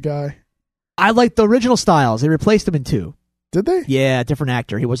Styles guy? I like the original Styles. They replaced him in 2. Did they? Yeah, different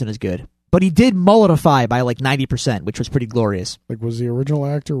actor. He wasn't as good. But he did mulletify by like 90%, which was pretty glorious. Like, was the original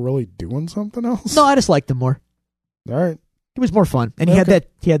actor really doing something else? No, I just liked him more. All right. It was more fun. And he had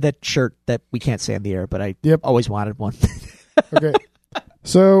that shirt that we can't say on the air, but I always wanted one. Okay.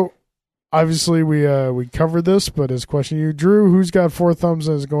 So, obviously, we covered this, but his question to you, Drew, who's got 4 thumbs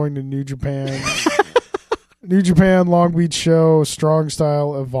and is going to New Japan? New Japan, Long Beach show, Strong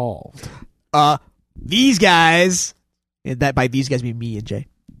Style, Evolved. These guys. And that by these guys mean me and Jay.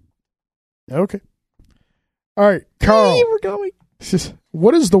 Okay. All right, Carl. Hey, we're going.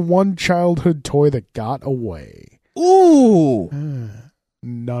 What is the one childhood toy that got away? Ooh.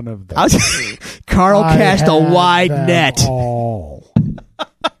 None of them. Carl cast a wide net. All.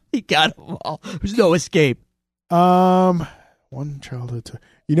 He got them all. There's no escape. One childhood toy.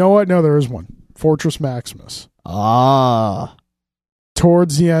 You know what? No, there is one. Fortress Maximus.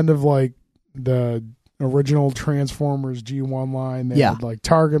 Towards the end of like the original Transformers G1 line, they had like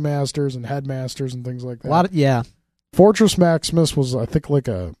Target Masters and Headmasters and things like that. Fortress Maximus was, I think, like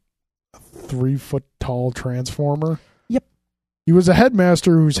a 3-foot tall Transformer. Yep. He was a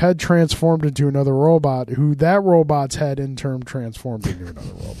headmaster whose head transformed into another robot, who that robot's head in turn transformed into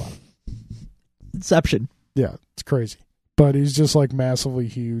another robot. Inception. Yeah, it's crazy. But he's just like massively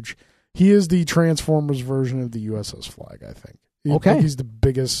huge. He is the Transformers version of the USS Flag, I think. I think he's the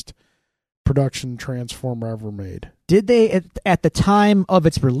biggest production Transformer ever made. Did they, at the time of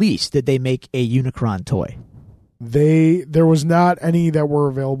its release, did they make a Unicron toy? There was not any that were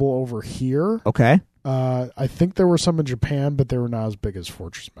available over here. Okay. I think there were some in Japan, but they were not as big as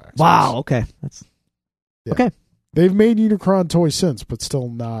Fortress Maximus. Wow, okay. Okay. They've made Unicron toys since, but still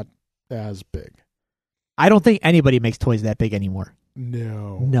not as big. I don't think anybody makes toys that big anymore.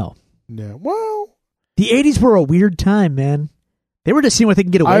 No. Well, the 80s were a weird time, man. They were just seeing what they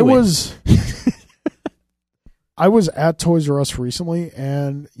can get away with. I was at Toys R Us recently,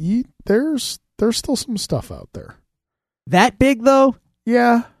 and there's still some stuff out there. That big, though?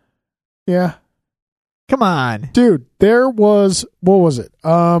 Yeah. Come on. Dude, there was... What was it?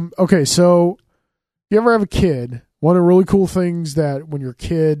 Okay, so you ever have a kid, one of the really cool things that when your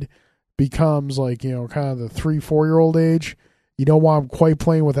kid becomes like, kind of the 3-4-year-old age, you don't want them quite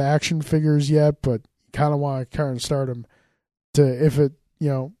playing with action figures yet, but you kind of want to kind of start them to, if it,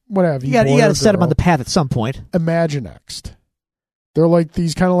 what have you. You got to set them on the path at some point. Imaginext. They're like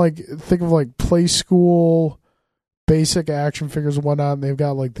these kind of like, think of like play school basic action figures and whatnot, and they've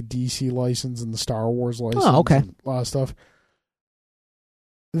got like the DC license and the Star Wars license. Oh, okay. And a lot of stuff.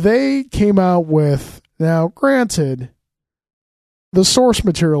 They came out with, now granted, the source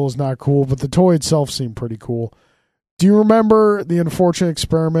material is not cool, but the toy itself seemed pretty cool. Do you remember the unfortunate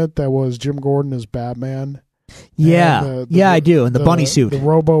experiment that was Jim Gordon as Batman? Yeah. I do. And the bunny suit. The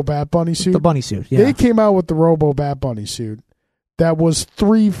Robo Bat Bunny suit. The bunny suit, yeah. They came out with the Robo Bat Bunny suit that was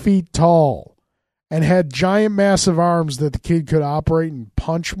 3 feet tall and had giant massive arms that the kid could operate and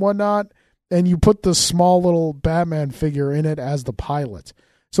punch and whatnot. And you put the small little Batman figure in it as the pilot.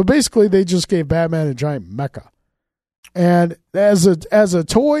 So basically they just gave Batman a giant mecha. And as a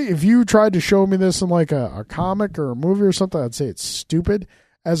toy, if you tried to show me this in like a comic or a movie or something, I'd say it's stupid.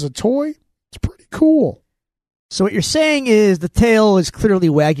 As a toy, it's pretty cool. So what you're saying is the tail is clearly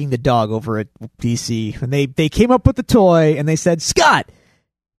wagging the dog over at DC. And they came up with the toy and they said, Scott,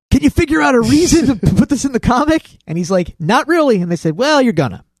 can you figure out a reason to put this in the comic? And he's like, not really. And they said, well, you're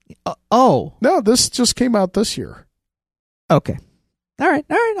gonna. Oh. No, this just came out this year. Okay. All right.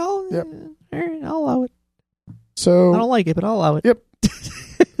 I'll allow it. So I don't like it, but I'll allow it. Yep.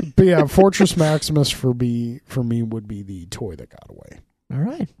 But yeah, Fortress Maximus for me would be the toy that got away. All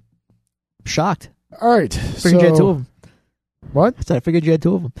right. I'm shocked. All right. Figured you had 2 of them. What? I said I figured you had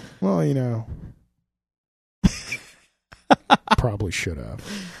 2 of them. Well, probably should have.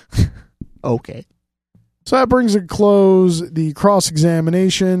 Okay. So that brings a close the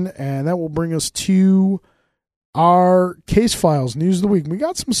cross-examination, and that will bring us to our case files, news of the week. We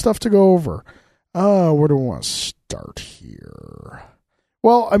got some stuff to go over. Where do we want to start here?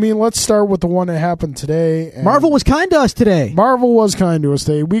 Well, I mean, let's start with the one that happened today. Marvel was kind to us today.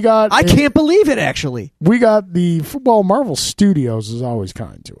 I can't believe it, actually. We got Marvel Studios is always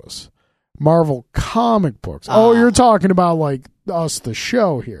kind to us. Marvel comic books. Oh, you're talking about like us, the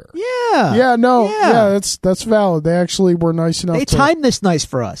show here. Yeah. Yeah, that's valid. They actually were nice enough. They timed this nice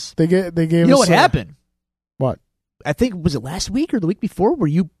for us. They gave You know us what happened? What? I think, was it last week or the week before, where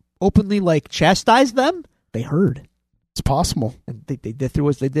you openly like chastised them? They heard. It's possible. And they did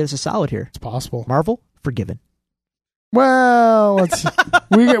us a solid here. It's possible. Marvel, forgiven. Well, let's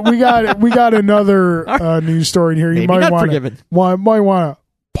we got another news story in here. You Maybe might not want forgiven. Might want to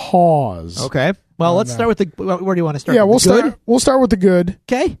pause. Okay. Well, let's start with the. Where do you want to start? Yeah, with we'll start with the good.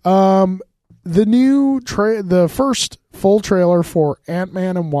 Okay. The new the first full trailer for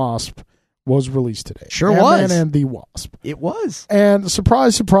Ant-Man and Wasp was released today. Sure Ant-Man was. and the Wasp. It was. And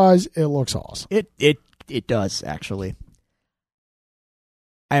surprise, surprise, it looks awesome. It does, actually.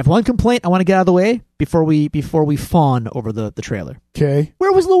 I have one complaint I want to get out of the way before we fawn over the trailer. Okay.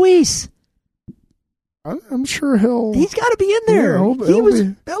 Where was Luis? I'm sure He's got to be in there. Yeah, he was.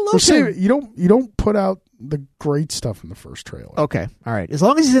 You don't put out the great stuff in the first trailer. Okay, all right. As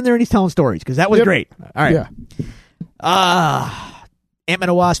long as he's in there and he's telling stories, because that was great. All right. Yeah. Ant-Man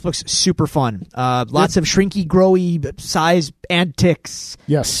and Wasp looks super fun. Lots of shrinky, growy size antics.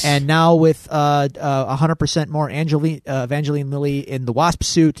 Yes. And now with 100% more Evangeline Lilly in the Wasp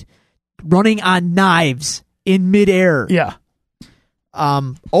suit, running on knives in midair. Yeah.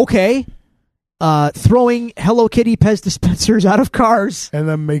 Okay. Throwing Hello Kitty Pez dispensers out of cars. And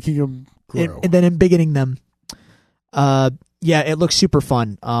then making them grow. And then embiggening them. Yeah, it looks super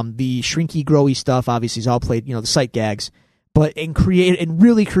fun. The shrinky, growy stuff obviously is all played, the sight gags, but in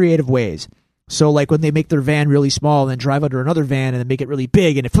really creative ways. So like when they make their van really small and then drive under another van and then make it really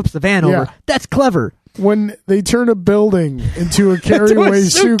big and it flips the van over, that's clever. When they turn a building into a carry-away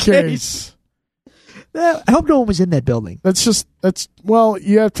suitcase. I hope no one was in that building. Well,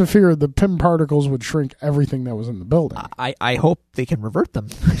 you have to figure the PIM particles would shrink everything that was in the building. I hope they can revert them.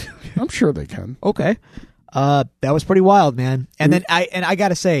 I'm sure they can. Okay. That was pretty wild, man. And then I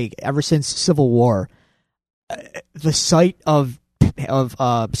gotta say, ever since Civil War, the sight of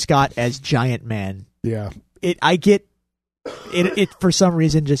Scott as Giant Man, it for some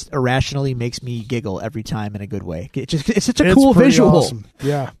reason just irrationally makes me giggle every time in a good way. It's such a cool visual. Awesome.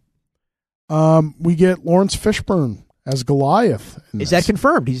 Yeah. We get Lawrence Fishburne as Goliath. Is that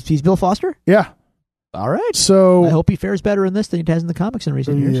confirmed? He's Bill Foster? Yeah. All right. So I hope he fares better in this than he has in the comics in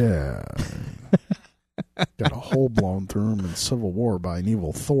recent years. Yeah. Got a hole blown through him in Civil War by an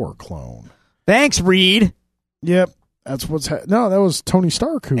evil Thor clone. Thanks, Reed. Yep. That's no, that was Tony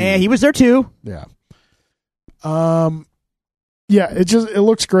Stark he was there too. Yeah. Yeah, it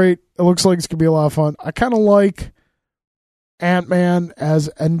looks great. It looks like it's gonna be a lot of fun. I kind of like Ant-Man as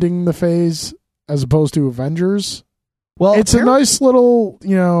ending the phase as opposed to Avengers. Well, it's a nice little,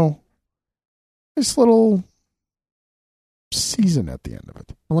 season at the end of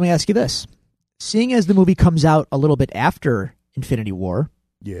it. Well, let me ask you this. Seeing as the movie comes out a little bit after Infinity War,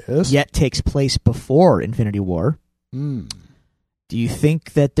 yes, yet takes place before Infinity War, do you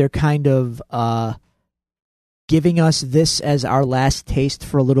think that they're kind of giving us this as our last taste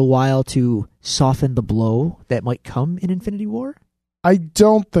for a little while to soften the blow that might come in Infinity War? I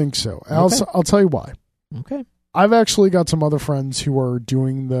don't think so. Okay. I'll tell you why. Okay. I've actually got some other friends who are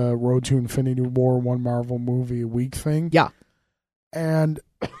doing the Road to Infinity War, one Marvel movie a week thing. Yeah. And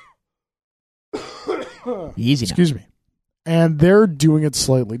easy. Excuse me. And they're doing it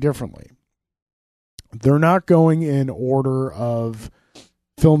slightly differently. They're not going in order of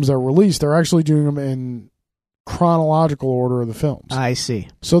films that are released. They're actually doing them in chronological order of the films. I see.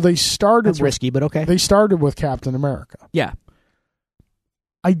 So they started That's risky, but okay. They started with Captain America. Yeah.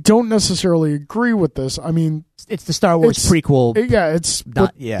 I don't necessarily agree with this. I mean, it's the Star Wars prequel. It's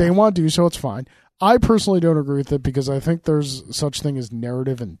not, what they want to do, so it's fine. I personally don't agree with it because I think there's such thing as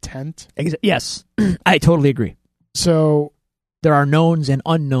narrative intent. Yes, I totally agree. So there are knowns and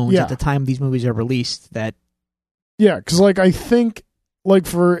unknowns at the time these movies are released. Because I think,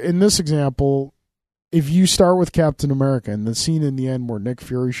 in this example, if you start with Captain America and the scene in the end where Nick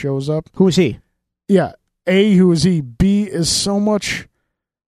Fury shows up, who is he? Yeah, A, who is he? B is so much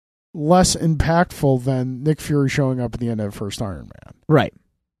less impactful than Nick Fury showing up at the end of the first Iron Man. Right.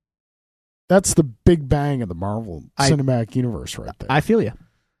 That's the big bang of the Marvel Cinematic Universe right there. I feel you.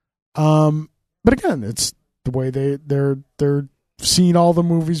 But again, it's the way they're seen all the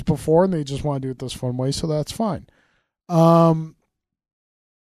movies before and they just want to do it this fun way, so that's fine. So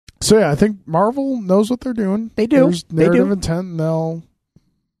yeah, I think Marvel knows what they're doing. They do. There's narrative intent, and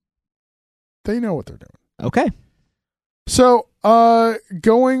they know what they're doing. Okay. So,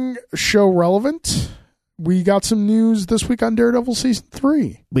 going show relevant, we got some news this week on Daredevil Season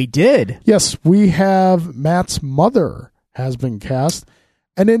 3. We did. Yes, we have Matt's mother has been cast.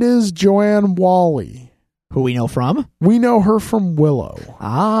 And it is Joanne Whalley. Who we know from? We know her from Willow.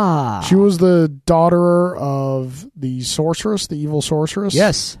 Ah. She was the daughter of the sorceress, the evil sorceress.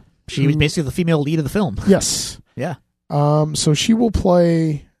 Yes. She was basically the female lead of the film. Yes. Yeah. So she will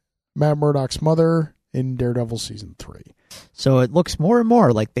play Matt Murdock's mother in Daredevil Season 3. So it looks more and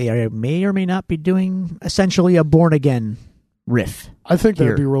more like they may or may not be doing essentially a born-again riff. I think here.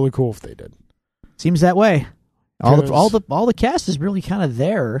 that'd be really cool if they did. Seems that way. All the cast is really kind of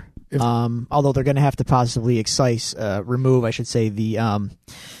there. Although they're going to have to possibly remove, I should say, the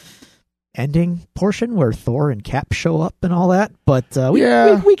ending portion where Thor and Cap show up and all that. But we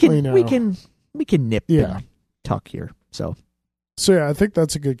can nip and tuck here. So yeah, I think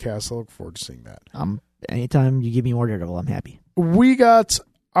that's a good cast. I look forward to seeing that. Anytime you give me more Daredevil, I'm happy. We got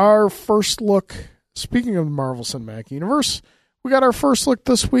our first look. Speaking of the Marvel Cinematic Universe, we got our first look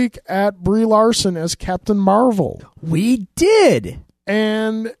this week at Brie Larson as Captain Marvel. We did.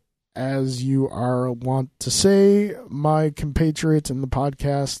 And as you want to say, my compatriots in the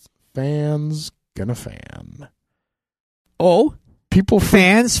podcast, fans gonna fan. Oh?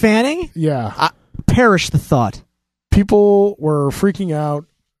 Fans fanning? Yeah. Perish the thought. People were freaking out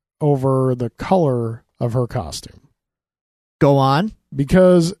over the color of her costume. Go on.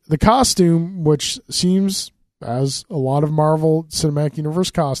 Because the costume, which seems, as a lot of Marvel Cinematic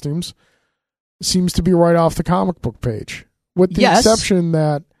Universe costumes, seems to be right off the comic book page. With the exception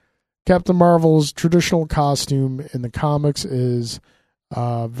that Captain Marvel's traditional costume in the comics is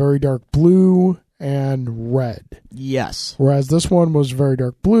very dark blue and red. Yes. Whereas this one was very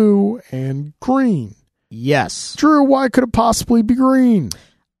dark blue and green. Yes. Drew, why could it possibly be green?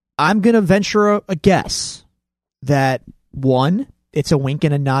 I'm going to venture a guess that, one, it's a wink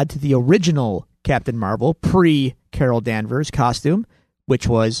and a nod to the original Captain Marvel pre-Carol Danvers costume, which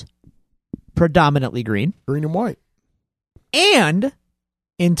was predominantly green. Green and white. And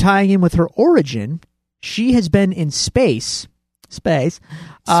in tying in with her origin, she has been in space since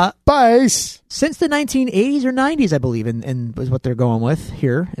the 1980s or 90s, I believe, and is what they're going with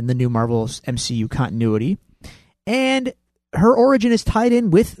here in the new Marvel's MCU continuity. And her origin is tied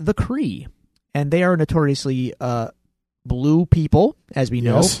in with the Kree, and they are notoriously blue people, as we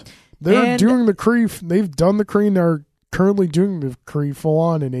know. Yes. They're doing the Kree. They've done the Kree, and they're currently doing the Kree full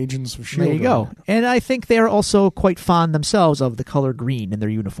on in Agents of S.H.I.E.L.D. There you go. And I think they are also quite fond themselves of the color green in their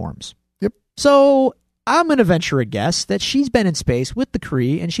uniforms. Yep. So I'm going to venture a guess that she's been in space with the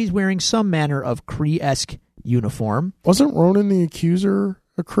Kree, and she's wearing some manner of Kree-esque uniform. Wasn't Ronan the Accuser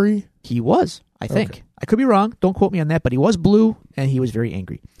a Kree? He was, I think. Okay. I could be wrong. Don't quote me on that, but he was blue, and he was very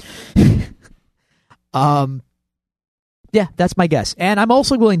angry. Yeah, that's my guess. And I'm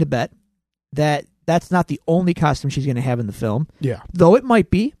also willing to bet that that's not the only costume she's going to have in the film. Yeah. Though it might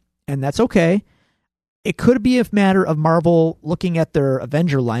be, and that's okay. It could be a matter of Marvel looking at their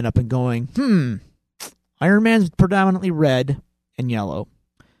Avenger lineup and going, Iron Man's predominantly red and yellow.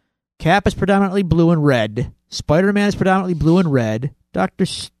 Cap is predominantly blue and red. Spider-Man is predominantly blue and red. Doctor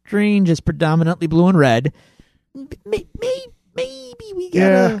Strange is predominantly blue and red. Maybe we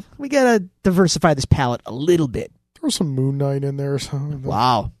gotta diversify this palette a little bit. Throw some Moon Knight in there or something.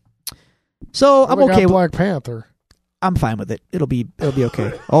 Wow. So I'm okay with Black Panther. I'm fine with it. It'll be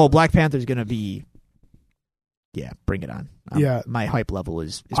okay. Oh, Black Panther's gonna be. Yeah, bring it on. My hype level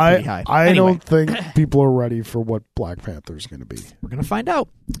is pretty high. I don't think people are ready for what Black Panther's going to be. We're going to find out.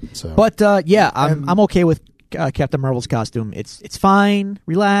 So, but I'm okay with Captain Marvel's costume. It's fine.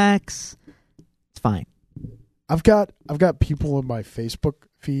 Relax. It's fine. I've got people in my Facebook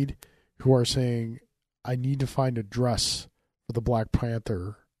feed who are saying I need to find a dress for the Black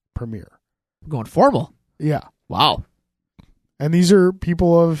Panther premiere. We're going formal. Yeah. Wow. And these are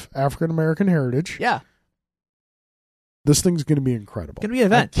people of African American heritage. Yeah. This thing's going to be incredible. It's going to be an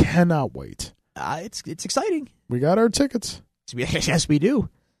event. I cannot wait. It's exciting. We got our tickets. Yes, we do.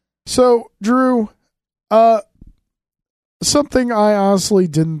 So, Drew, something I honestly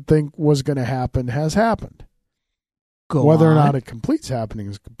didn't think was going to happen has happened. Whether or not it completes happening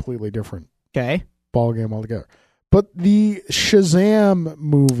is a completely different ballgame altogether. But the Shazam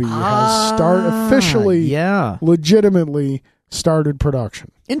movie has legitimately started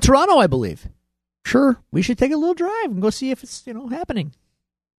production. In Toronto, I believe. Sure. We should take a little drive and go see if it's, happening.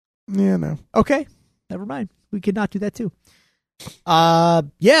 Yeah, no. Okay. Never mind. We could not do that too.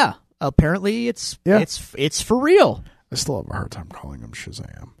 Yeah. Apparently it's for real. I still have a hard time calling him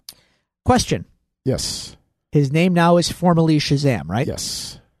Shazam. Question. Yes. His name now is formally Shazam, right?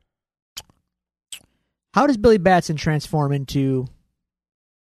 Yes. How does Billy Batson transform into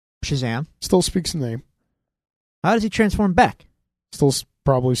Shazam? Still speaks the name. How does he transform back? Still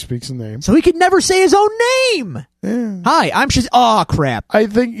probably speaks a name. So he could never say his own name. Yeah. Hi, I'm Shazam. Oh, crap. I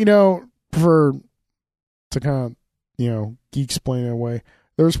think, to kind of, geek explain it away,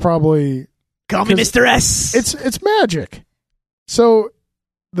 there's probably... Call me Mr. S. It's magic. So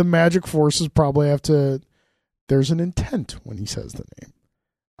the magic forces probably have to... There's an intent when he says the name.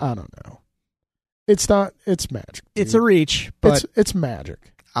 I don't know. It's not... It's magic. Dude. It's a reach, but... It's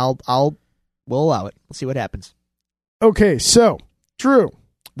magic. We'll allow it. We'll see what happens. Okay, so, Drew.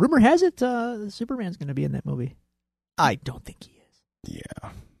 Rumor has it Superman's going to be in that movie. I don't think he is. Yeah.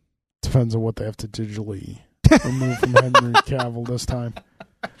 Depends on what they have to digitally remove from Henry Cavill this time.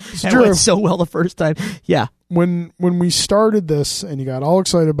 That went so well the first time. Yeah. When we started this and you got all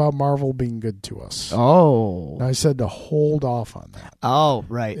excited about Marvel being good to us. Oh. And I said to hold off on that. Oh,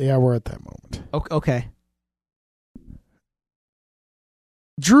 right. Yeah, we're at that moment. Okay.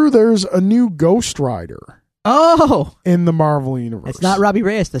 Drew, there's a new Ghost Rider. Oh. In the Marvel Universe. It's not Robbie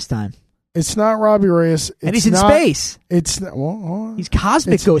Reyes this time. It's not Robbie Reyes. And he's in space. It's not, well, he's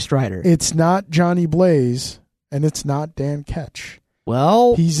Cosmic Ghost Rider. It's not Johnny Blaze, and it's not Dan Ketch.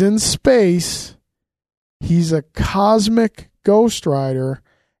 Well, he's in space. He's a cosmic Ghost Rider,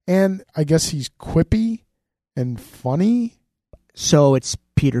 and I guess he's quippy and funny. So it's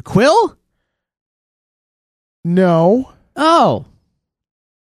Peter Quill? No. Oh.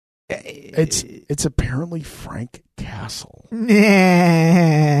 It's apparently Frank Castle. Nah.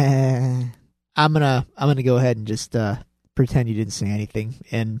 I'm gonna go ahead and just pretend you didn't say anything.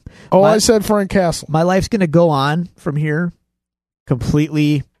 And I said Frank Castle. My life's gonna go on from here,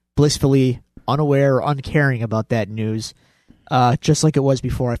 completely blissfully unaware or uncaring about that news, just like it was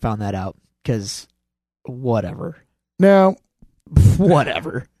before I found that out. Because whatever. Now,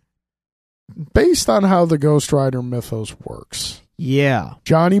 whatever. Based on how the Ghost Rider mythos works. Yeah.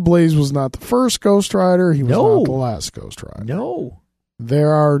 Johnny Blaze was not the first Ghost Rider. He was not the last Ghost Rider. No.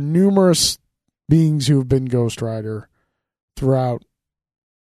 There are numerous beings who have been Ghost Rider throughout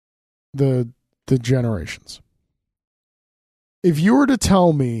the generations. If you were to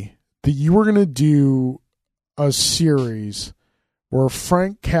tell me that you were going to do a series where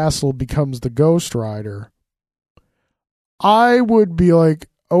Frank Castle becomes the Ghost Rider, I would be like,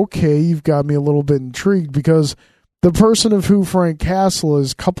 okay, you've got me a little bit intrigued, because the person of who Frank Castle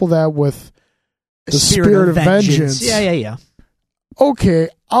is, couple that with the spirit of vengeance. Yeah. Okay,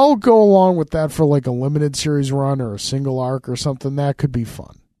 I'll go along with that for like a limited series run or a single arc or something. That could be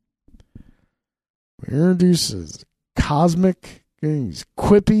fun. We introduces cosmic, he's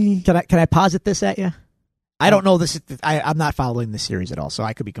quippy. Can I posit this at you? I don't know this. I'm not following this series at all, so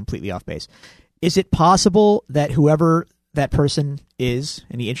I could be completely off base. Is it possible that whoever that person is,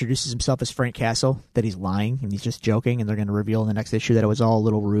 and he introduces himself as Frank Castle, that he's lying and he's just joking, and they're going to reveal in the next issue that it was all a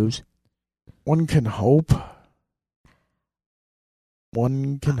little ruse? One can hope.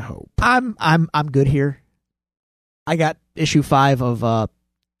 One can hope. I'm good here. I got issue 5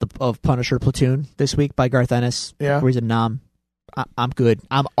 of Punisher Platoon this week by Garth Ennis. Yeah, where he's a nom. I'm good.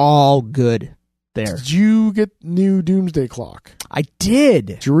 I'm all good there. Did you get new Doomsday Clock? I did.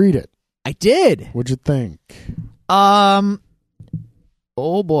 Did you read it? I did. What'd you think? Oh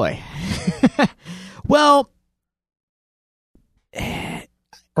boy. Well, or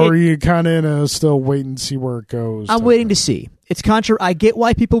are you kind of in a still wait and see where it goes? I'm waiting to see. It's I get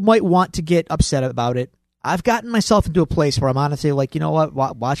why people might want to get upset about it. I've gotten myself into a place where I'm honestly like, you know what?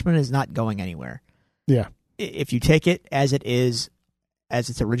 Watchmen is not going anywhere. Yeah. If you take it as it is, as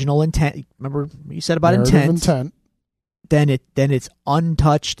its original intent, remember you said about intent. Then it's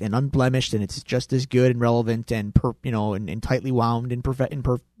untouched and unblemished, and it's just as good and relevant and and tightly wound and perfect,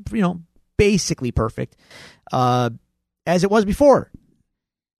 basically perfect as it was before.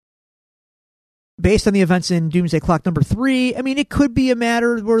 Based on the events in Doomsday Clock number 3, I mean, it could be a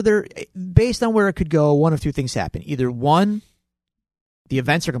matter where based on where it could go, one of two things happen. Either one, the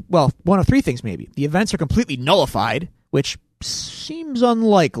events are one of three things maybe. The events are completely nullified, which seems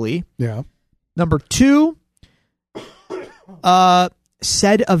unlikely. Yeah. Number 2.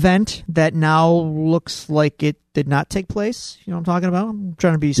 Said event that now looks like it did not take place. You know what I'm talking about? I'm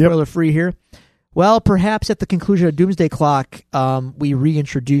trying to be spoiler free here. Well, perhaps at the conclusion of Doomsday Clock, we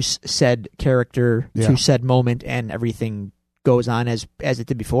reintroduce said character to said moment, and everything goes on as it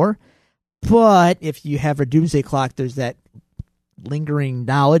did before. But if you have a Doomsday Clock, there's that lingering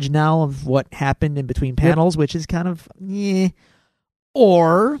knowledge now of what happened in between panels, which is kind of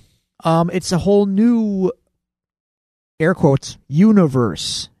Or it's a whole new, air quotes,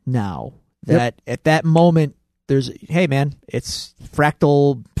 universe now. That at that moment, hey man, it's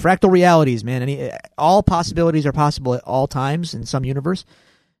fractal realities, man. All possibilities are possible at all times in some universe.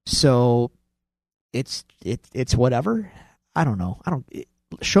 So it's whatever. I don't know.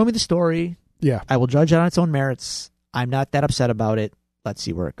 show me the story. Yeah. I will judge it on its own merits. I'm not that upset about it. Let's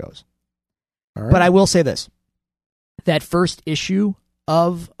see where it goes. All right. But I will say this. That first issue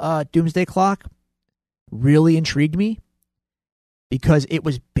of Doomsday Clock really intrigued me because it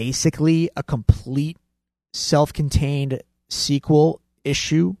was basically a complete self-contained sequel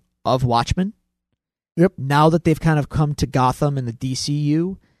issue of Watchmen. Yep. Now that they've kind of come to Gotham and the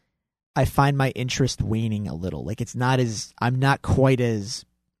DCU, I find my interest waning a little. Like I'm not quite as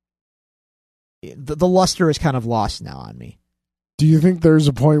the luster is kind of lost now on me. Do you think there's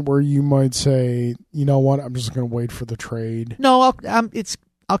a point where you might say, you know what, I'm just going to wait for the trade? No,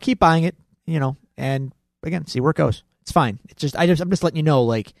 I'll keep buying it, and again, see where it goes. It's fine. I'm just letting you know,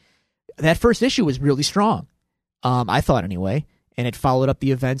 like, that first issue was really strong. I thought anyway, and it followed up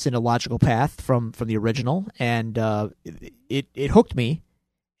the events in a logical path from the original, and it hooked me.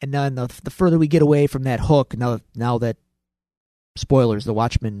 And then the further we get away from that hook, now that spoilers, the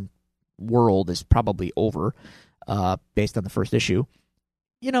Watchmen world is probably over. Based on the first issue,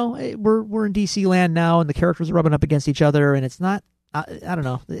 we're in DC land now, and the characters are rubbing up against each other, and it's not. I don't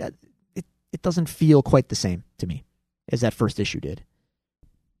know. It doesn't feel quite the same to me as that first issue did.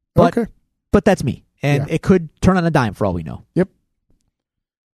 But, okay, but that's me, and it could turn on a dime for all we know. Yep.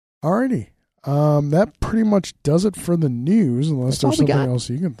 Alrighty. That pretty much does it for the news, unless there's something else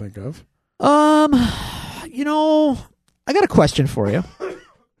you can think of. I got a question for you.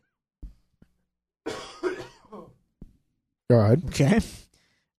 Go ahead. Okay.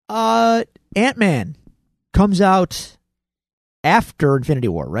 Ant-Man comes out after Infinity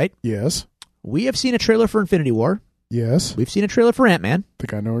War, right? Yes. We have seen a trailer for Infinity War. Yes. We've seen a trailer for Ant-Man. I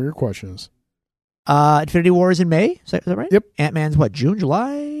think I know what your question is. Infinity War is in May. Is that right? Yep. Ant-Man's what, June,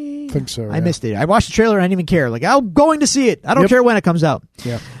 July? I think so. I missed it. I watched the trailer and I didn't even care. Like, I'm going to see it. I don't care when it comes out.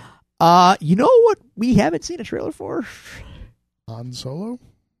 Yeah. You know what we haven't seen a trailer for? Han Solo?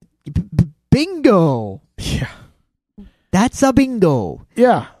 Bingo. Yeah. That's a bingo.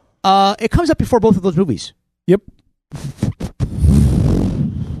 Yeah. It comes up before both of those movies. Yep.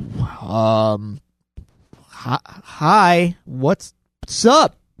 Hi. What's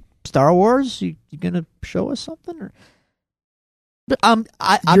up? Star Wars? You gonna show us something? Or I'm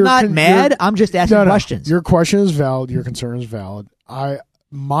not mad. I'm just asking questions. Your question is valid. Your concern is valid.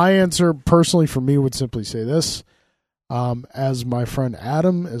 My answer personally for me would simply say this. As my friend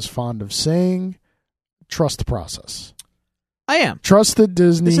Adam is fond of saying, trust the process. I am. Trust that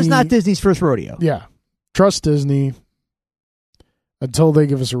Disney... This is not Disney's first rodeo. Yeah. Trust Disney until they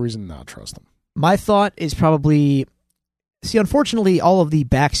give us a reason to not trust them. My thought is probably... See, unfortunately, all of the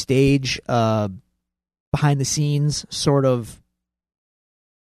backstage, behind the scenes sort of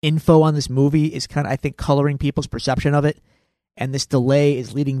info on this movie is kind of, I think, coloring people's perception of it. And this delay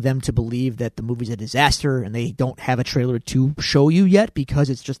is leading them to believe that the movie's a disaster and they don't have a trailer to show you yet because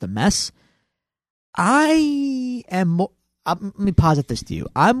it's just a mess. Let me posit this to you.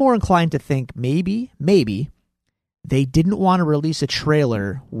 I'm more inclined to think maybe they didn't want to release a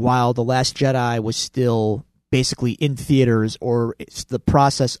trailer while The Last Jedi was still basically in theaters, or it's the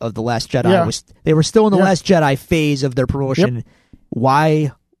process of The Last Jedi. They were still in the Last Jedi phase of their promotion.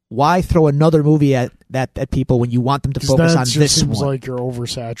 Yep. Why throw another movie at people when you want them to focus on this seems one? Like you're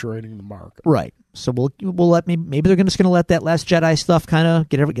oversaturating the market, right? So we'll let maybe they're just going to let that Last Jedi stuff kind of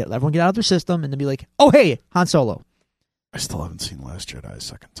get everyone get out of their system, and then be like, oh hey, Han Solo. I still haven't seen Last Jedi a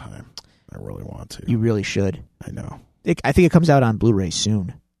second time. I really want to. You really should. I know. I think it comes out on Blu-ray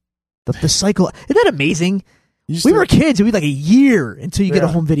soon. The cycle, isn't that amazing? We were kids. It would be like a year until you get a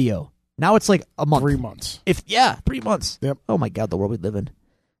home video. Now it's like a month. 3 months. 3 months. Yep. Oh my God, the world we live in.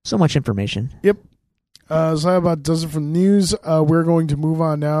 So much information. Yep. So that about does it for the news. We're going to move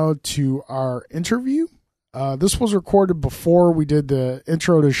on now to our interview. This was recorded before we did the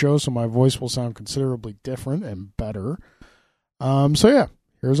intro to the show, so my voice will sound considerably different and better.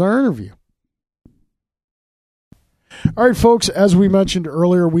 Here's our interview. All right, folks, as we mentioned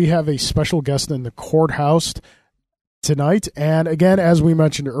earlier, we have a special guest in the courthouse tonight. And again, as we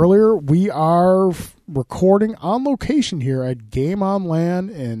mentioned earlier, we are recording on location here at GameOn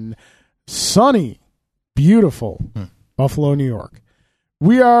Land in sunny, beautiful Buffalo, New York.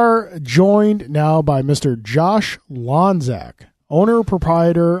 We are joined now by Mr. Josh Lonczak,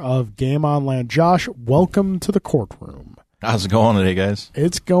 owner-proprietor of GameOn Land. Josh, welcome to the courtroom. How's it going today, guys?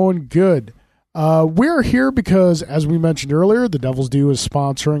 It's going good. We're here because, as we mentioned earlier, the Devil's Due is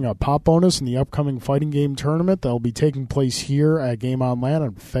sponsoring a pop bonus in the upcoming fighting game tournament that will be taking place here at GameOn Land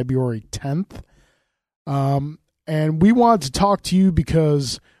on February 10th. And we wanted to talk to you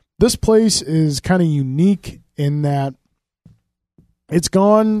because this place is kind of unique in that it's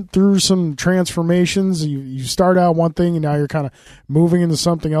gone through some transformations. You start out one thing, and now you're kind of moving into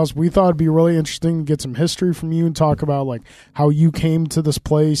something else. We thought it'd be really interesting to get some history from you and talk about like how you came to this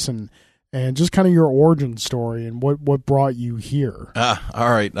place and just kind of your origin story and what brought you here. All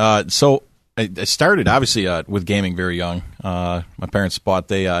right. So I started obviously with gaming very young. My parents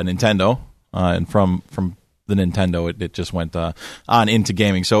bought a Nintendo, and from the Nintendo, it just went on into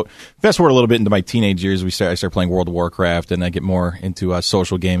gaming. So fast forward a little bit into my teenage years, I started playing World of Warcraft, and I get more into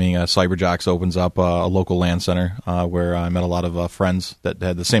social gaming. Cyberjocks opens up a local LAN center where I met a lot of friends that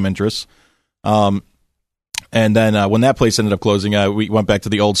had the same interests. And then when that place ended up closing, we went back to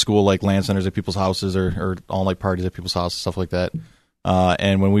the old school, like LAN centers at people's houses or all-night parties at people's houses, stuff like that.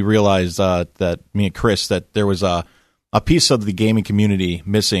 And when we realized that me and Chris, that there was a piece of the gaming community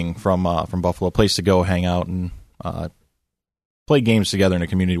missing from Buffalo, a place to go hang out and play games together in a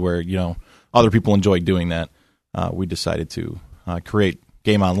community where, you know, other people enjoy doing that, we decided to create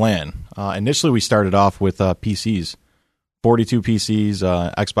GameOn LAN. Initially, we started off with PCs, 42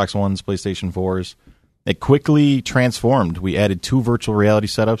 PCs, Xbox Ones, PlayStation 4s. It quickly transformed. We added 2 virtual reality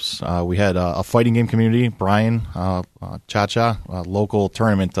setups. We had a fighting game community, Brian, Cha-Cha, a local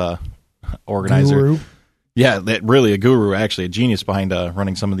tournament organizer. Guru. Yeah, really a guru, actually, a genius behind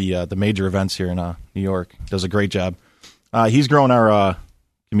running some of the major events here in New York. Does a great job. He's grown our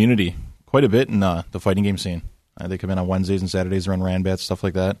community quite a bit in the fighting game scene. They come in on Wednesdays and Saturdays, run Ranbats, stuff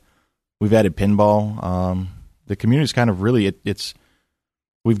like that. We've added pinball. The community's kind of really,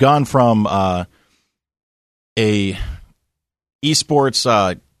 we've gone from a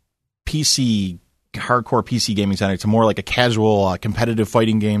esports PC, hardcore PC gaming center to more like a casual competitive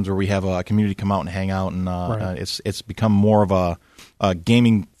fighting games where we have a community come out and hang out, and Right. It's become more of a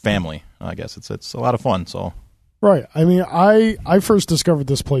gaming family. I guess it's a lot of fun. So Right. I mean, I first discovered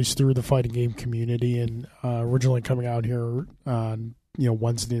this place through the fighting game community, and originally coming out here on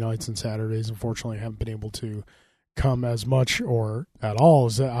Wednesday nights and Saturdays. Unfortunately, I haven't been able to come as much or at all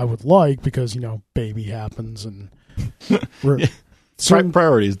as I would like because baby happens and certain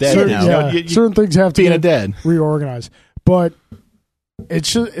priorities, dad. Certain things have to being get a dad reorganized. But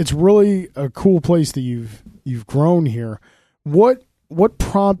it's really a cool place that you've grown here. What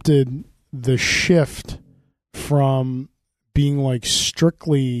prompted the shift from being like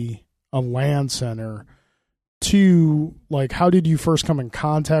strictly a LAN center to like, how did you first come in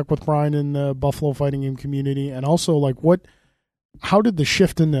contact with Brian in the Buffalo fighting game community, and also like how did the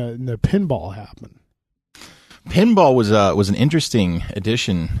shift in the pinball happen? Pinball was an interesting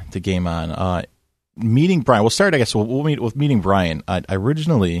addition to GameOn. Meeting Brian, we'll start. I guess we'll meet with meeting Brian. I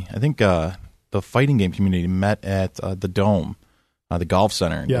think the fighting game community met at the Dome, the golf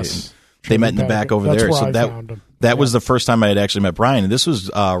center. Yes. They met in the back over there. So that was the first time I had actually met Brian. And this was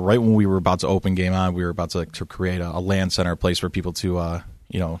right when we were about to open GameOn. We were about to create a LAN center, a place for people to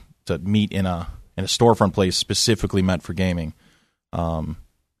to meet in a storefront place specifically meant for gaming. And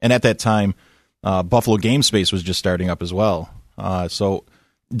at that time, Buffalo Game Space was just starting up as well. So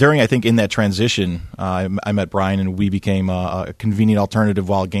during, I think, in that transition, I met Brian, and we became a convenient alternative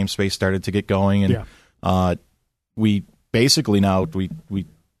while Game Space started to get going. And we basically now we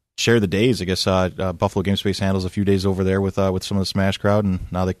share the days. I guess Buffalo Game Space handles a few days over there with some of the Smash crowd, and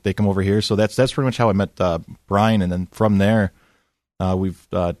now they come over here. So that's pretty much how I met Brian, and then from there, we've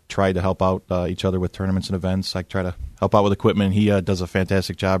tried to help out each other with tournaments and events. I try to help out with equipment. He does a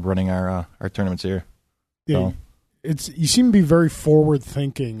fantastic job running our tournaments here. Yeah, so. You seem to be very forward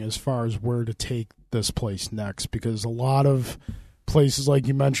thinking as far as where to take this place next, because a lot of places, like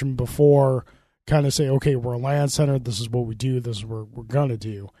you mentioned before, kind of say, okay, we're a LAN center, this is what we do, this is what we're gonna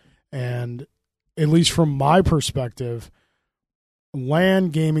do. And at least from my perspective, LAN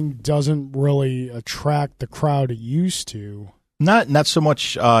gaming doesn't really attract the crowd it used to. Not so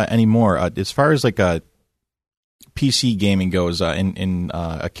much anymore. As far as like a PC gaming goes, in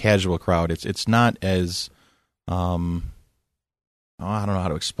a casual crowd, it's not as I don't know how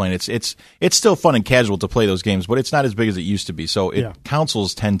to explain it. It's still fun and casual to play those games, but it's not as big as it used to be. So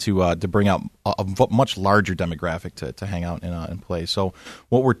consoles tend to bring out a much larger demographic to hang out and play. So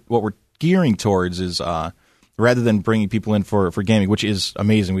what we're gearing towards is rather than bringing people in for gaming, which is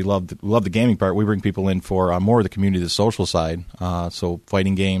amazing. We love the gaming part. We bring people in for more of the community, the social side. So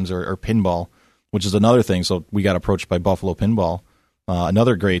fighting games or pinball, which is another thing. So we got approached by Buffalo Pinball.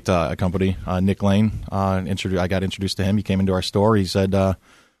 Another great company, Nick Lane. I got introduced to him. He came into our store. He said,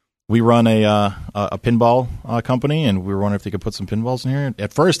 "We run a pinball company, and we were wondering if they could put some pinballs in here."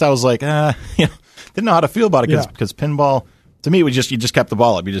 At first, I was like, didn't know how to feel about it because pinball, to me, you just kept the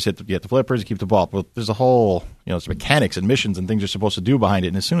ball up. You just hit the flippers, you keep the ball up. Well, there's a whole, it's mechanics and missions and things you're supposed to do behind it.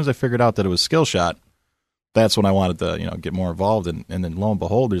 And as soon as I figured out that it was skill shot, that's when I wanted to get more involved, and then lo and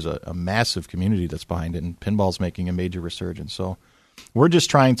behold, there's a massive community that's behind it, and pinball's making a major resurgence. So we're just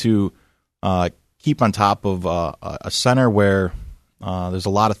trying to keep on top of a center where there's a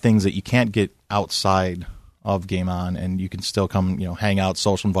lot of things that you can't get outside of GameOn, and you can still come, hang out,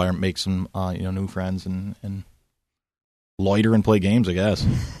 social environment, make some new friends, and loiter and play games, I guess.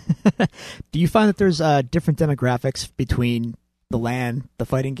 Do you find that there's different demographics between the LAN, the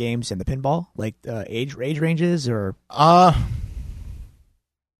fighting games, and the pinball, like age ranges, or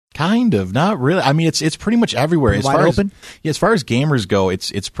kind of, not really. I mean, it's pretty much everywhere. As wide far open? As far as gamers go,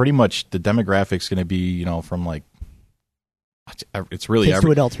 it's pretty much the demographics going to be from like it's really kids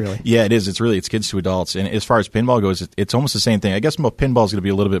to adults, really. Yeah, it is. It's kids to adults, and as far as pinball goes, it's almost the same thing. I guess pinball is going to be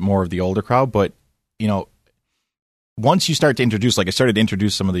a little bit more of the older crowd, but once you start to introduce, like I started to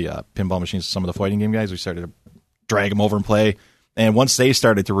introduce some of the pinball machines to some of the fighting game guys, we started to drag them over and play. And once they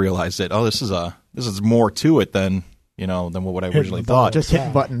started to realize that, this is more to it than what I originally thought. Just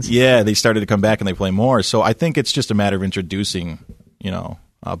hitting buttons. Yeah, they started to come back and they play more. So I think it's just a matter of introducing,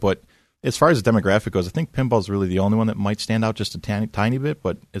 but as far as the demographic goes, I think pinball is really the only one that might stand out just a tiny bit.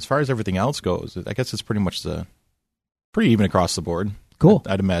 But as far as everything else goes, I guess it's pretty much pretty even across the board. Cool.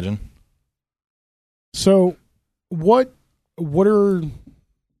 I'd imagine. So what are...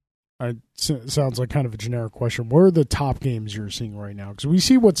 It sounds like kind of a generic question. What are the top games you're seeing right now? Because we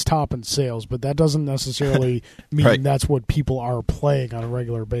see what's top in sales, but that doesn't necessarily mean right. That's what people are playing on a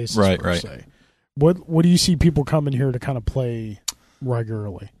regular basis. Right. Se. What do you see people coming here to kind of play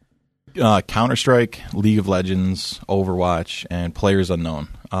regularly? Counter-Strike, League of Legends, Overwatch, and Players Unknown.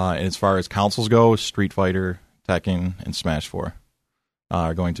 And as far as consoles go, Street Fighter, Tekken, and Smash 4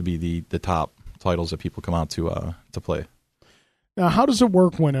 are going to be the top titles that people come out to play. Now, how does it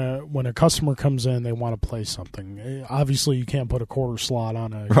work when a customer comes in, they want to play something? Obviously, you can't put a quarter slot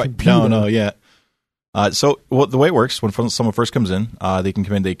on a computer. No, yeah. So the way it works, when someone first comes in, they can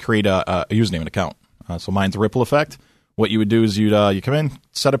come in, they create a username and account. So mine's a Ripple Effect. What you would do is you come in,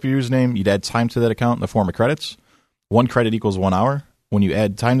 set up your username, you'd add time to that account in the form of credits. 1 credit equals 1 hour. When you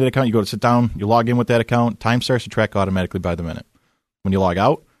add time to the account, you go to sit down, you log in with that account, time starts to track automatically by the minute. When you log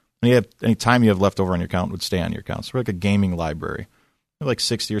out, any time you have left over on your account would stay on your account. So we're like a gaming library. We have like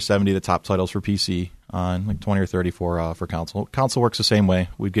 60 or 70 of the top titles for PC, and like 20 or 30 for console. Console works the same way.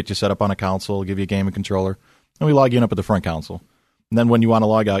 We'd get you set up on a console, give you a gaming controller, and we log you in up at the front console. And then when you want to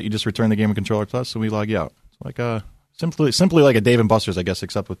log out, you just return the gaming controller to us, and we log you out. It's like simply like a Dave & Buster's, I guess,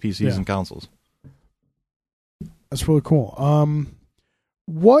 except with PCs and consoles. That's really cool.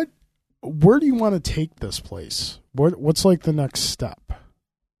 Where do you want to take this place? What's like the next step?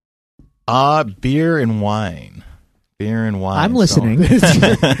 Beer and wine. I'm listening.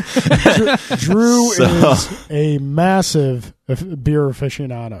 Drew is a massive beer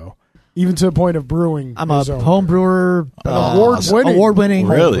aficionado, even to the point of brewing. I'm a home brewer, award-winning.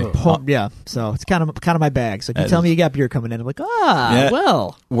 Really? Yeah. So it's kind of my bag. So if you tell me you got beer coming in, I'm like,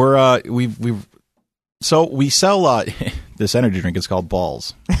 well. We sell this energy drink. It's called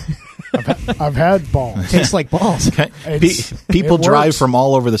Balls. I've had balls. Tastes like balls. People drive from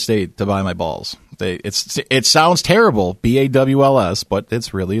all over the state to buy my balls. It sounds terrible, BAWLS, but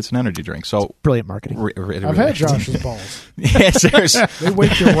it's an energy drink. So brilliant marketing. I've had Josh's balls. Yes, they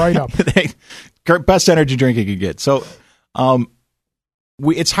wake you right up. Best energy drink you could get. So,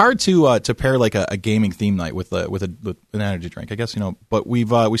 it's hard to pair like a gaming theme night with an energy drink, I guess, But we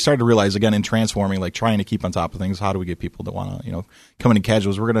started to realize again in transforming, like trying to keep on top of things. How do we get people to want to come in and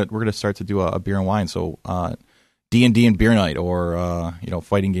casuals? We're gonna start to do a beer and wine. So D&D and beer night, or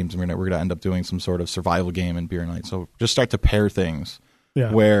fighting games. We're gonna end up doing some sort of survival game and beer night. So just start to pair things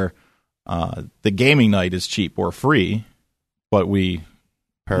where the gaming night is cheap or free, but we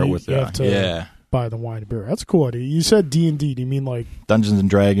pair it with buy the wine and beer. That's a cool idea. You said D&D. Do you mean like Dungeons and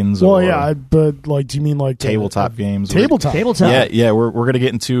Dragons? Well, but like, do you mean like tabletop games? Tabletop. Yeah. We're gonna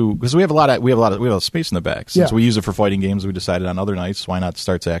get into, because we have a lot of space in the back. Since we use it for fighting games, we decided on other nights why not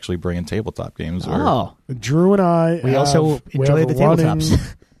start to actually bring in tabletop games. Drew and I also enjoy the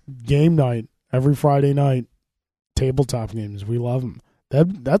tabletops. Game night every Friday night. Tabletop games. We love them.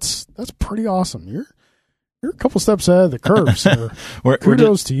 That's pretty awesome. You're a couple steps ahead of the curve, sir.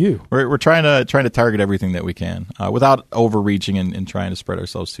 Kudos to you. We're trying to target everything that we can without overreaching and trying to spread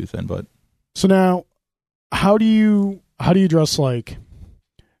ourselves too thin. But so now, how do you address, like,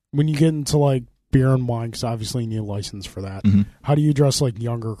 when you get into like beer and wine? Because obviously you need a license for that. Mm-hmm. How do you address like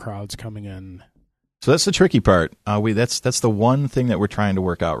younger crowds coming in? So that's the tricky part. That's the one thing that we're trying to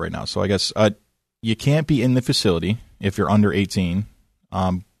work out right now. So I guess you can't be in the facility if you're under 18.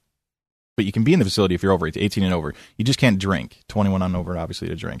 But you can be in the facility if you're over 18 and over. You just can't drink. 21 and over, obviously,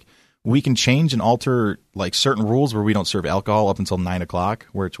 to drink. we can change and alter like certain rules where we don't serve alcohol up until 9 o'clock,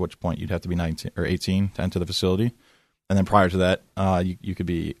 at which point you'd have to be 19 or 18 to enter the facility. And then prior to that, you could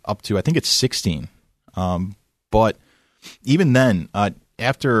be up to, I think it's 16. But even then,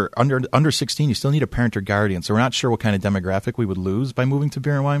 after under 16, you still need a parent or guardian. So we're not sure what kind of demographic we would lose by moving to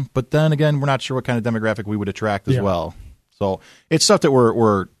beer and wine. But then again, we're not sure what kind of demographic we would attract as well. So it's stuff that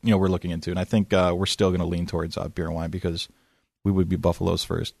we're looking into, and I think we're still going to lean towards beer and wine because we would be Buffalo's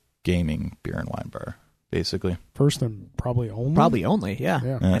first gaming beer and wine bar, basically. First and probably only. Probably only, yeah.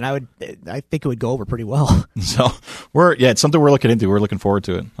 And I think it would go over pretty well. So it's something we're looking into. We're looking forward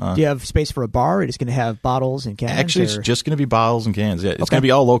to it. Do you have space for a bar? Or are you just going to have bottles and cans? Actually, it's just going to be bottles and cans. Yeah, it's going to be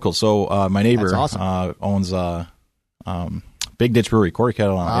all local. So my neighbor owns Big Ditch Brewery, Corey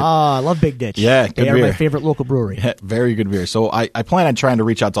Kettle on it. I love Big Ditch. Yeah, good they beer. are my favorite local brewery. Yeah, very good beer. So I plan on trying to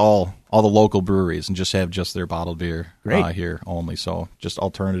reach out to all the local breweries and just have just their bottled beer here only. So just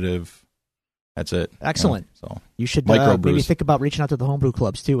alternative. That's it. Excellent. So you should maybe think about reaching out to the homebrew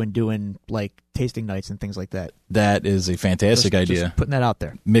clubs too and doing like tasting nights and things like that. That is a fantastic idea. Just putting that out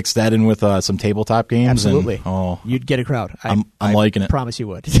there. Mix that in with some tabletop games. Absolutely. And, you'd get a crowd. I'm liking it. Promise you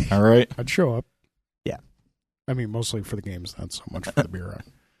would. All right. I'd show up. Yeah. I mean, mostly for the games, not so much for the beer.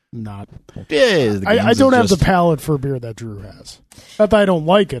 Not. Yeah, I don't have the palate for beer that Drew has. Not that I don't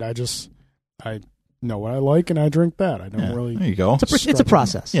like it. I know what I like and I drink that. I don't really. There you go. It's a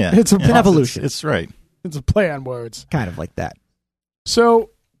process. Yeah, it's an evolution. It's right. It's a play on words. Kind of like that. So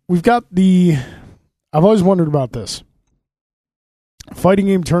we've got I've always wondered about this. Fighting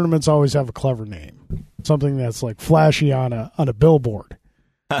game tournaments always have a clever name, something that's like flashy on a billboard.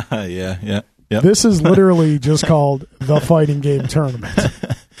 Yeah. Yep. This is literally just called the Fighting Game Tournament.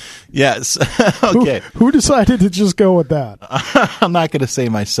 Yes. Okay. Who decided to just go with that? I'm not going to say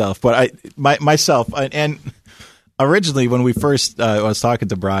myself, but myself. And originally, when we first, I was talking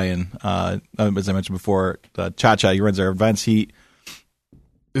to Brian, as I mentioned before, Cha-Cha, he runs our events. We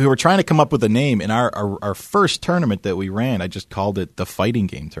were trying to come up with a name. In our first tournament that we ran, I just called it the Fighting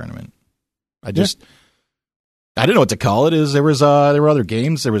Game Tournament. I didn't know what to call it. There were other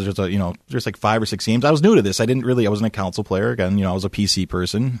games. There's like 5 or 6 games. I was new to this. I wasn't a console player. Again, I was a PC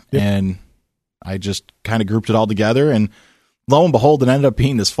person, and I just kind of grouped it all together. And lo and behold, it ended up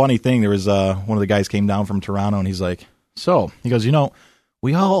being this funny thing. There was one of the guys came down from Toronto, and he's like, he goes,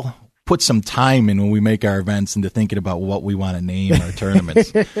 we all put some time in when we make our events into thinking about what we want to name our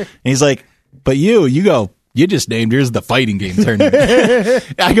tournaments. And he's like, but you just named yours the Fighting Game Tournament.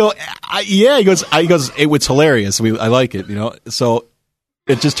 I go, yeah. He goes, it was hilarious. I like it, So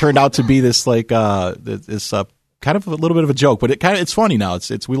it just turned out to be this like this kind of a little bit of a joke, but it's funny now.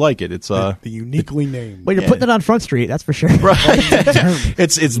 It's we like it. It's the uniquely named. Well, you're putting it on Front Street, that's for sure. Right.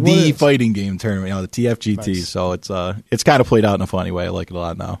 it's the Fighting Game Tournament, the TFGT. Nice. So it's kind of played out in a funny way. I like it a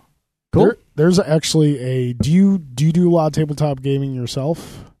lot now. Cool. There's actually do you do a lot of tabletop gaming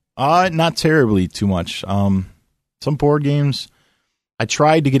yourself? Not terribly too much. Some board games. I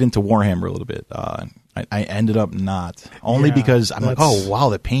tried to get into Warhammer a little bit. I ended up not. Only because I'm like, oh wow,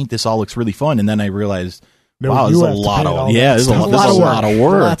 the paint. This all looks really fun, and then I realized, wow, this is a lot of there's a lot of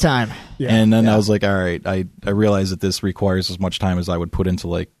work, a lot of time. Yeah. And then I was like, all right, I realized that this requires as much time as I would put into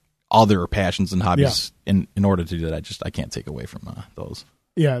like other passions and hobbies. In order to do that, I can't take away from those.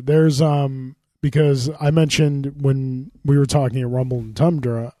 Yeah, there's because I mentioned when we were talking at Rumble and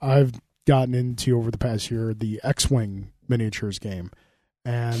Tundra, I've gotten into over the past year the X-Wing miniatures game,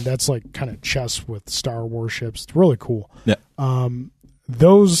 and that's like kind of chess with Star Wars ships. It's really cool. Yeah.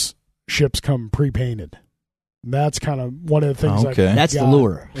 Those ships come pre-painted. That's kind of one of the things. Okay. That's the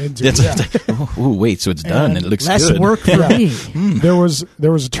lure. Ooh, wait, so it's done and it looks less good. Work for me. There was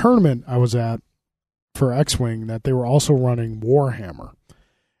a tournament I was at for X-Wing that they were also running Warhammer.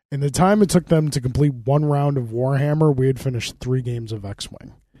 In the time it took them to complete one round of Warhammer, we had finished 3 games of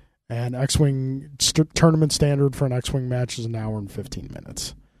X-Wing. And X-Wing tournament standard for an X-Wing match is 1 hour and 15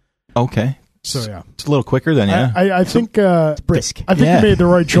 minutes. Okay. So, yeah. It's a little quicker then, yeah. I think it's brisk. I think you made the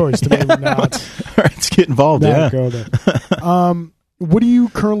right choice to maybe not. Let's get involved, Go there. What are you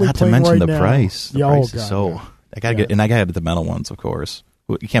currently playing right now? Not to mention the price. The price is so... Yeah. I got to get the metal ones, of course.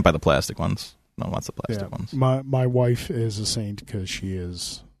 You can't buy the plastic ones. No one wants the plastic ones. My wife is a saint because she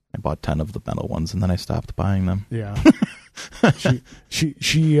is... I bought 10 of the metal ones, and then I stopped buying them. Yeah. She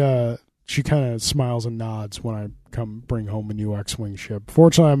kind of smiles and nods when I come bring home a new X-Wing ship.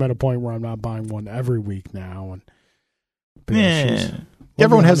 Fortunately, I'm at a point where I'm not buying one every week now. And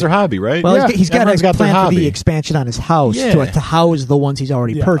Everyone has their hobby, right? Well, Yeah, he's got everyone's a got their plan for hobby. the expansion on his house to house the ones he's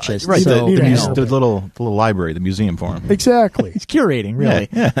already purchased. Right, So, the little library, the museum for him. Exactly. he's curating, really.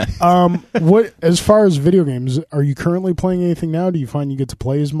 Yeah. What, as far as video games, are you currently playing anything now? Do you find you get to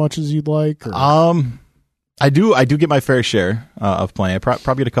play as much as you'd like? Or? I do get my fair share of playing. I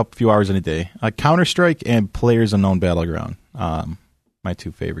probably get a few hours in a day. Counter-Strike and PlayerUnknown Battleground. My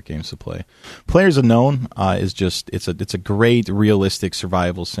two favorite games to play. PlayerUnknown is just it's a great realistic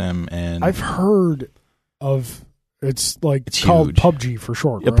survival sim, and I've heard of it's called huge. PUBG for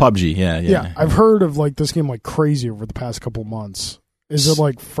short. Right? PUBG, yeah. I've heard of this game crazy over the past couple months. Is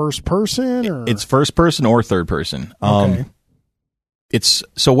it first person or It's first person or third person. Okay. It's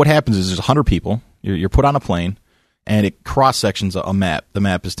so what happens is there's 100 people. You're put on a plane, and it cross sections a map. The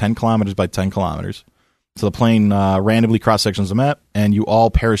map is 10 kilometers by 10 kilometers. So the plane randomly cross sections the map, and you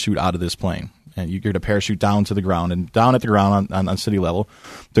all parachute out of this plane. And you're to parachute down to the ground. And down at the ground on city level,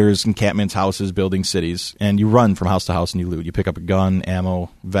 there's encampments, houses, buildings, cities. And you run from house to house and you loot. You pick up a gun,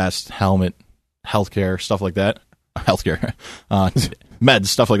 ammo, vest, helmet, healthcare, stuff like that. Healthcare. Meds,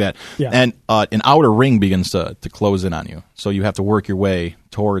 stuff like that. Yeah. And an outer ring begins to close in on you. So you have to work your way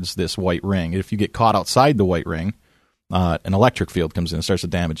towards this white ring. If you get caught outside the white ring, an electric field comes in and starts to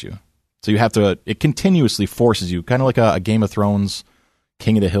damage you. So you have to, it continuously forces you, kind of like a Game of Thrones,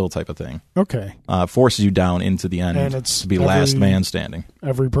 King of the Hill type of thing. Okay. Forces you down into the end And it's to be last man standing.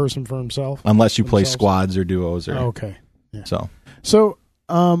 Every person for himself? Unless you play Themselves? squads or duos. Or, Okay. Yeah. So,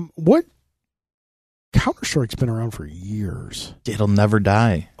 what? Counter-Strike's been around for years. it'll never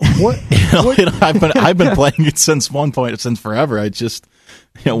die. What? I've been playing it since forever. I just,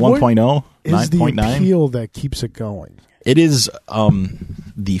 1.0, is the 9.9. appeal that keeps it going? It is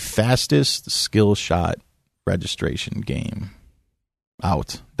the fastest skill shot registration game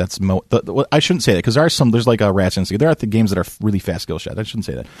out. That's I shouldn't say that because there's like a Ratchet and Clank. There are the games that are really fast skill shot. I shouldn't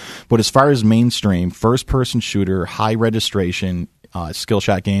say that. But as far as mainstream first person shooter, high registration skill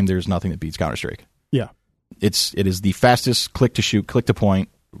shot game, there's nothing that beats Counter-Strike. Yeah. It is the fastest click to shoot, click to point,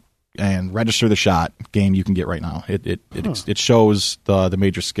 and register the shot game you can get right now. It shows the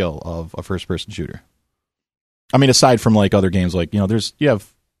major skill of a first person shooter. I mean, aside from other games, you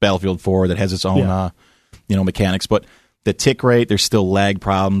have Battlefield 4 that has its own mechanics, but the tick rate, there's still lag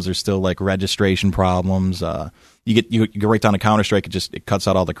problems, there's still registration problems. You go right down to Counter-Strike, it cuts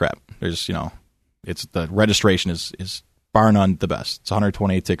out all the crap. There's it's the registration is bar none the best. It's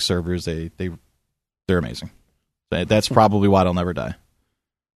 128 tick servers. They're amazing. That's probably why it'll never die.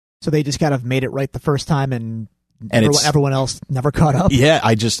 So they just kind of made it right the first time, and everyone else never caught up. Yeah,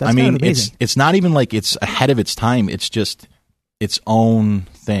 amazing. it's not even like it's ahead of its time. It's just its own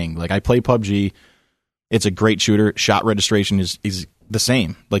thing. I play PUBG. It's a great shooter. Shot registration is the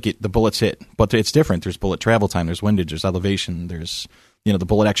same. The bullets hit, but it's different. There's bullet travel time. There's windage. There's elevation. There's the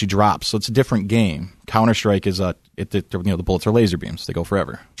bullet actually drops. So it's a different game. Counter-Strike is the bullets are laser beams. They go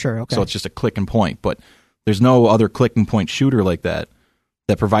forever. Sure. Okay. So it's just a click and point. But there's no other click and point shooter like that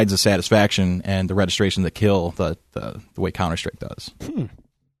provides the satisfaction and the registration to kill the way Counter-Strike does.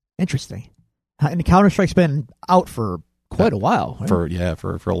 Interesting. And Counter-Strike's been out for quite a while. Right?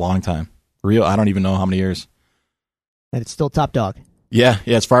 For a long time. I don't even know how many years. And it's still top dog. Yeah.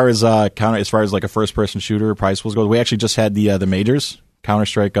 As far as like a first person shooter prize pools goes, we actually just had the majors.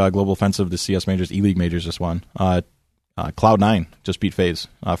 Counter-Strike Global Offensive, the CS majors, E-League majors just won. Cloud9 just beat FaZe.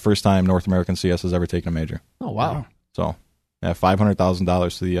 First time North American CS has ever taken a major. Oh, wow. So,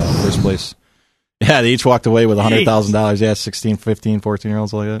 $500,000 to the first place. Yeah, they each walked away with $100,000. Yeah, 16, 15,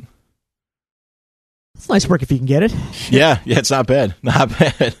 14-year-olds like that. It's nice work if you can get it. Yeah, it's not bad. Not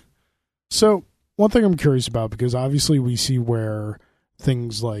bad. So, one thing I'm curious about, because obviously we see where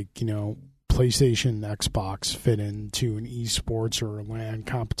things like, PlayStation, Xbox fit into an esports or a LAN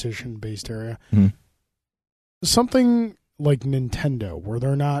competition-based area. Mm-hmm. Something like Nintendo, where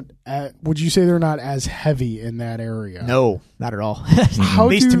they're not would you say they're not as heavy in that area? No, not at all. At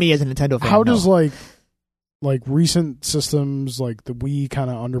least to me as a Nintendo fan. How does like recent systems like the Wii kind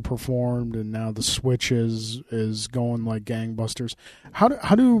of underperformed, and now the Switch is going like gangbusters? How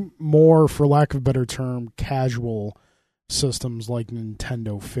do more, for lack of a better term, casual systems like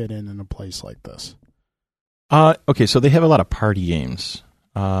Nintendo fit in a place like this? Okay, so they have a lot of party games.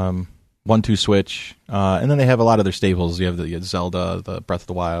 1-2 Switch, and then they have a lot of their staples. You have Zelda, the Breath of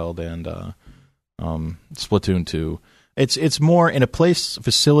the Wild, and Splatoon 2. It's more in a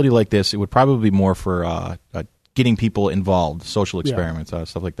facility like this. It would probably be more for getting people involved, social experiments,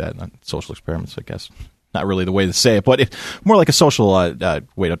 stuff like that. Not social experiments, I guess. Not really the way to say it, but more like a social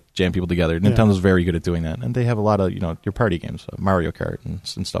way to jam people together. Nintendo's very good at doing that, and they have a lot of your party games, Mario Kart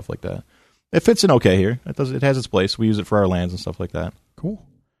and stuff like that. It fits in okay here. It has its place. We use it for our LANs and stuff like that. Cool.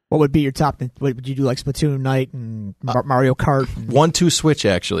 What would be your top? What would you do, like Splatoon night and Mario Kart? 1-2 switch,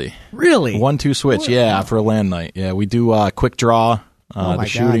 actually. Really? 1-2 switch, yeah, for a LAN night. Yeah, we do quick draw, the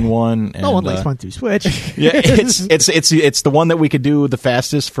shooting one. And, no one likes 1-2 switch. Yeah, it's the one that we could do the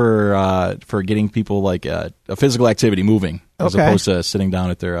fastest for getting people like a physical activity moving as opposed to sitting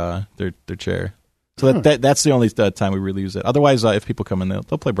down at their chair. So that's the only time we really use it. Otherwise, if people come in, they'll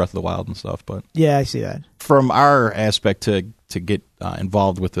play Breath of the Wild and stuff. But yeah, I see that. From our aspect to get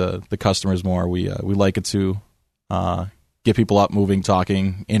involved with the customers more, we like it to get people up, moving,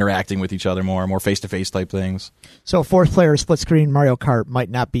 talking, interacting with each other more face-to-face type things. So 4-player split-screen Mario Kart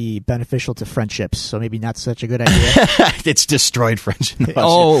might not be beneficial to friendships, so maybe not such a good idea. It's destroyed friendship.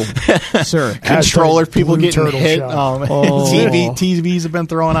 Oh, sir. Controller people getting hit. Oh. TVs have been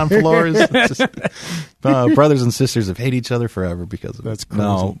thrown on floors. Brothers and sisters have hated each other forever because of That's it. crazy.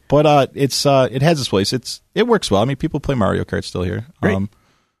 No, but it has its place. It works well. I mean, people play Mario Kart still here. Great.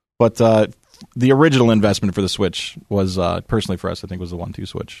 But the original investment for the Switch was, personally for us, I think was the 1-2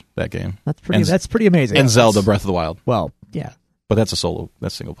 Switch, that game. That's pretty amazing. And Zelda Breath of the Wild. Well, yeah. But that's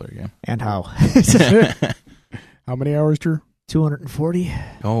that's single player game. And how? How many hours, Drew? 240.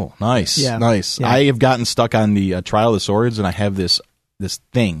 Oh, nice. Yeah. Nice. Yeah. I have gotten stuck on the Trial of the Swords, and I have this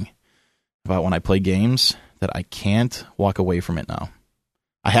thing about when I play games that I can't walk away from it now.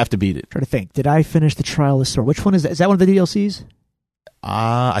 I have to beat it. Try to think. Did I finish the Trial of the Sword? Which one is that? Is that one of the DLCs?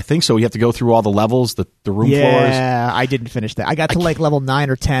 I think so. You have to go through all the levels, the room floors. Yeah, I didn't finish that. I got to like level 9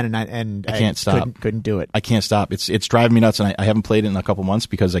 or 10, and I can't stop. Couldn't do it. I can't stop. It's driving me nuts, and I haven't played it in a couple months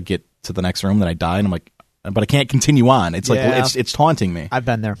because I get to the next room, then I die, and I'm like, but I can't continue on. It's like it's taunting me. I've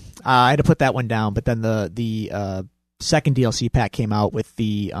been there. I had to put that one down, but then the second DLC pack came out with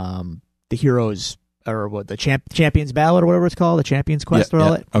the heroes, or what, the Champions Ballad or whatever it's called, the Champions Quest or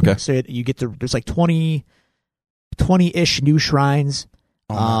all it. Okay. So you get there's like 20-ish new shrines.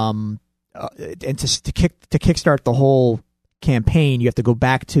 And to kickstart the whole campaign, you have to go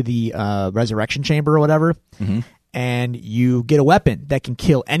back to the resurrection chamber or whatever, and you get a weapon that can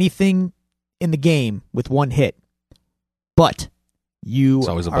kill anything in the game with one hit. But you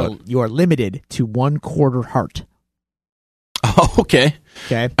are limited to 1/4 heart. Oh, okay.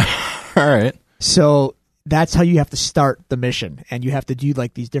 Okay. All right. So that's how you have to start the mission, and you have to do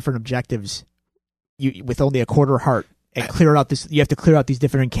like these different objectives with only 1/4 heart. And clear out this. You have to clear out these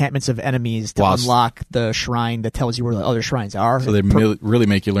different encampments of enemies to unlock the shrine that tells you where the other shrines are. So they really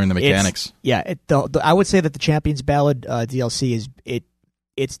make you learn the mechanics. I would say that the Champions Ballad DLC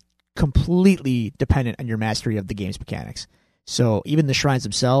it's completely dependent on your mastery of the game's mechanics. So even the shrines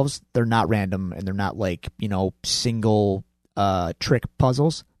themselves, they're not random, and they're not like single trick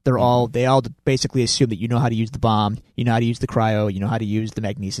puzzles. They all basically assume that you know how to use the bomb, you know how to use the cryo, you know how to use the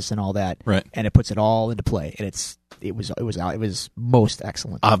magnesis and all that, right? And it puts it all into play, and it was most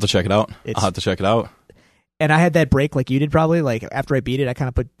excellent. I'll have to check it out. And I had that break like you did probably. Like after I beat it, I kind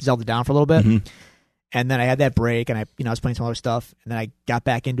of put Zelda down for a little bit, and then I had that break, and I was playing some other stuff, and then I got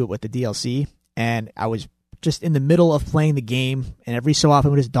back into it with the DLC, and I was just in the middle of playing the game, and every so often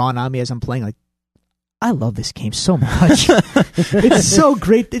it would just dawn on me as I'm playing, like, I love this game so much. It's so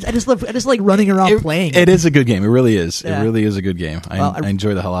great. I just like running around playing. It is a good game. It really is. Yeah. It really is a good game. I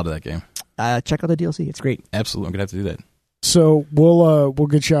enjoy the hell out of that game. Check out the DLC. It's great. Absolutely. I'm gonna have to do that. So we'll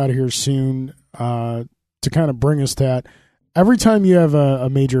get you out of here soon. To kind of bring us to that, every time you have a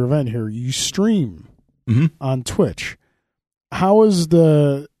major event here, you stream on Twitch. How's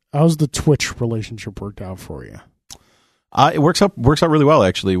the Twitch relationship worked out for you? It works out really well,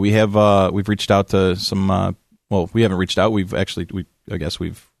 actually. We've reached out to some. We haven't reached out. We've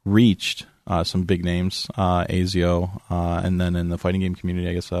reached some big names, ASIO, and then in the fighting game community,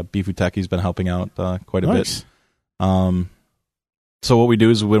 I guess Beefuteki's been helping out quite a bit. So what we do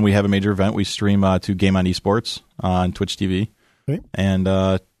is when we have a major event, we stream to GameOn Esports on Twitch TV, and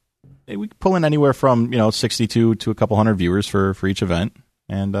we pull in anywhere from 62 to a couple hundred viewers for each event,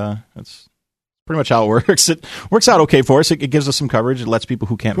 and that's pretty much how it works. It works out okay for us. It gives us some coverage. It lets people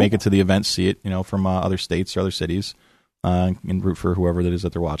who can't make it to the event see it, from other states or other cities, and root for whoever that is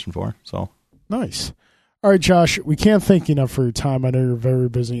that they're watching for. So nice. All right, Josh, we can't thank you enough for your time. I know you're very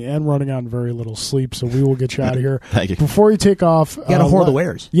busy and running on very little sleep, so we will get you out of here. Thank you. Before you take off, you got to hoard the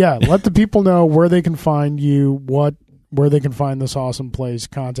wares. Yeah, let the people know where they can find you, where they can find this awesome place,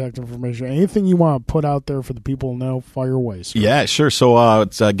 contact information, anything you want to put out there for the people to know. Fire away, sir. Yeah, sure. So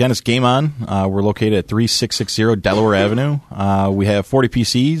it's GameOn. We're located at 3660 Delaware Avenue. We have 40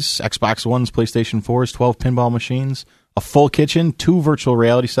 PCs, Xbox Ones, PlayStation 4s, 12 pinball machines, a full kitchen, 2 virtual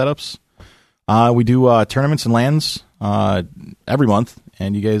reality setups. We do tournaments and LANs every month.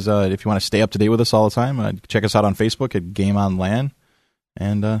 And you guys, if you want to stay up to date with us all the time, check us out on Facebook at GameOn LAN.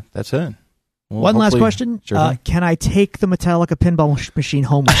 and that's it. Well, One last hopefully- question. Sure thing. Can I take the Metallica pinball machine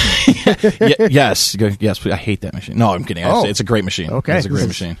home with me? Yes. I hate that machine. No, I'm kidding. Oh. It's a great machine. Okay. It's a great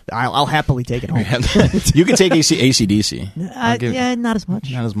machine. I'll happily take it home. You can take AC/DC. Yeah, not as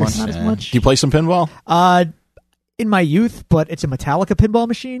much. Not as much. Not as yeah. much. Do you play some pinball? In my youth, but it's a Metallica pinball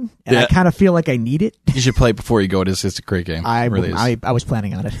machine, and I Yeah. kind of feel like I need it. You should play it before you go. It's a great game. It really is. I was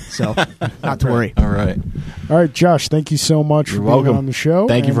planning on it, so not to worry. All right. All right, Josh, thank you so much for being welcome. on the show.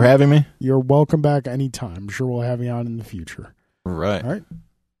 Thank you and for having me. You're welcome back anytime. I'm sure we'll have you on in the future. Right. All right.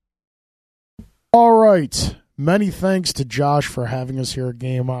 All right. Many thanks to Josh for having us here at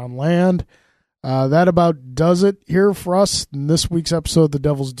Game On Land. That about does it here for us in this week's episode of The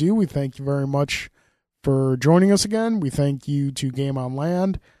Devil's Due. We thank you very much for joining us again. We thank you to Game On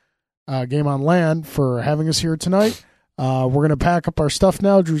Land for having us here tonight. We're going to pack up our stuff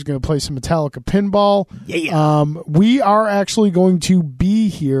now. Drew's going to play some Metallica pinball. Yeah. We are actually going to be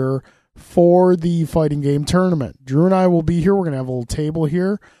here for the fighting game tournament. Drew and I will be here. We're going to have a little table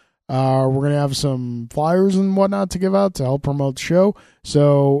here. We're going to have some flyers and whatnot to give out to help promote the show.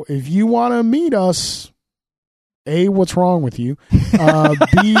 So if you want to meet us, A, what's wrong with you?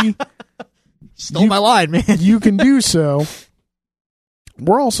 B, Stole my line, man. you can do so.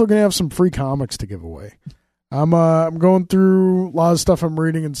 We're also going to have some free comics to give away. I'm going through a lot of stuff I'm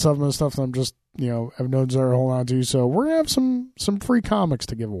reading and some of the stuff that I'm just, have notes that are holding on to. So we're going to have some free comics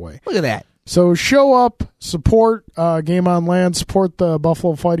to give away. Look at that. So show up, support Game On Land, support the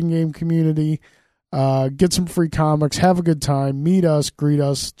Buffalo fighting game community, get some free comics, have a good time, meet us, greet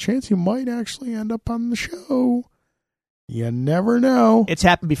us. Chance you might actually end up on the show. You never know. It's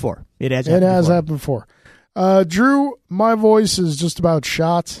happened before. It has happened before. Drew, my voice is just about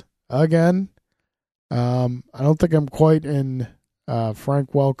shot again. I don't think I'm quite in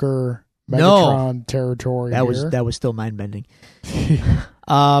Frank Welker Megatron territory. That was still mind bending.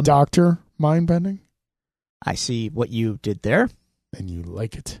 Doctor mind bending. I see what you did there. And you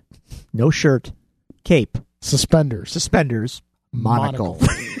like it. No shirt, cape, suspenders, monocle.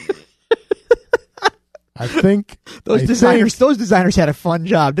 I think those designers had a fun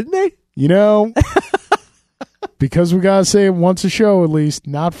job, didn't they? Because we gotta say it once a show at least,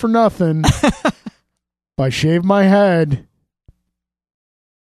 not for nothing. If I shave my head,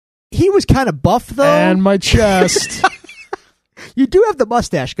 he was kind of buff though, and my chest. You do have the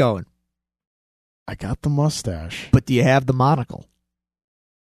mustache going. I got the mustache, but do you have the monocle?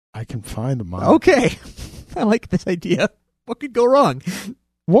 I can find the monocle. Okay, I like this idea. What could go wrong?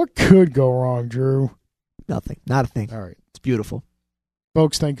 What could go wrong, Drew? Nothing. Not a thing. All right. It's beautiful.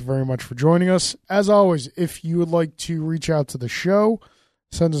 Folks, thank you very much for joining us. As always, if you would like to reach out to the show,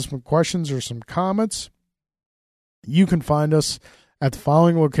 send us some questions or some comments, you can find us at the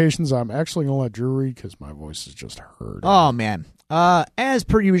following locations. I'm actually going to let Drew read because my voice is just heard. Oh, man. As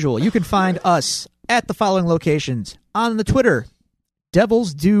per usual, you can find us at the following locations. On the Twitter,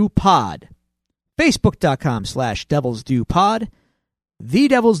 Devils Do Pod. Facebook.com/Devils Do Pod. The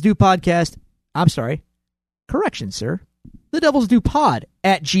Devils Do Podcast. I'm sorry. Correction, sir. The Devils Do Pod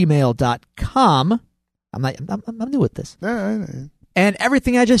at gmail.com. I'm new at this. And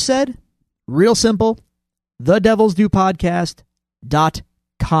everything I just said, real simple. The Devils Do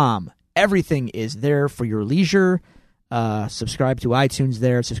Podcast.com. Everything is there for your leisure. Subscribe to iTunes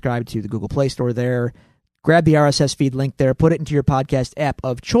there. Subscribe to the Google Play Store there. Grab the RSS feed link there. Put it into your podcast app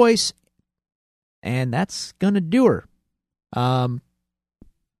of choice. And that's going to do her.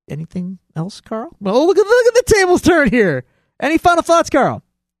 Anything else, Carl? Oh, look at the tables turn here. Any final thoughts, Carl?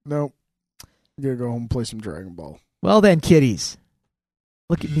 Nope. I'm going to go home and play some Dragon Ball. Well then, kiddies.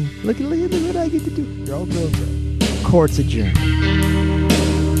 Look at me. Look at me what I get to do. Y'all go there. Court's adjourned.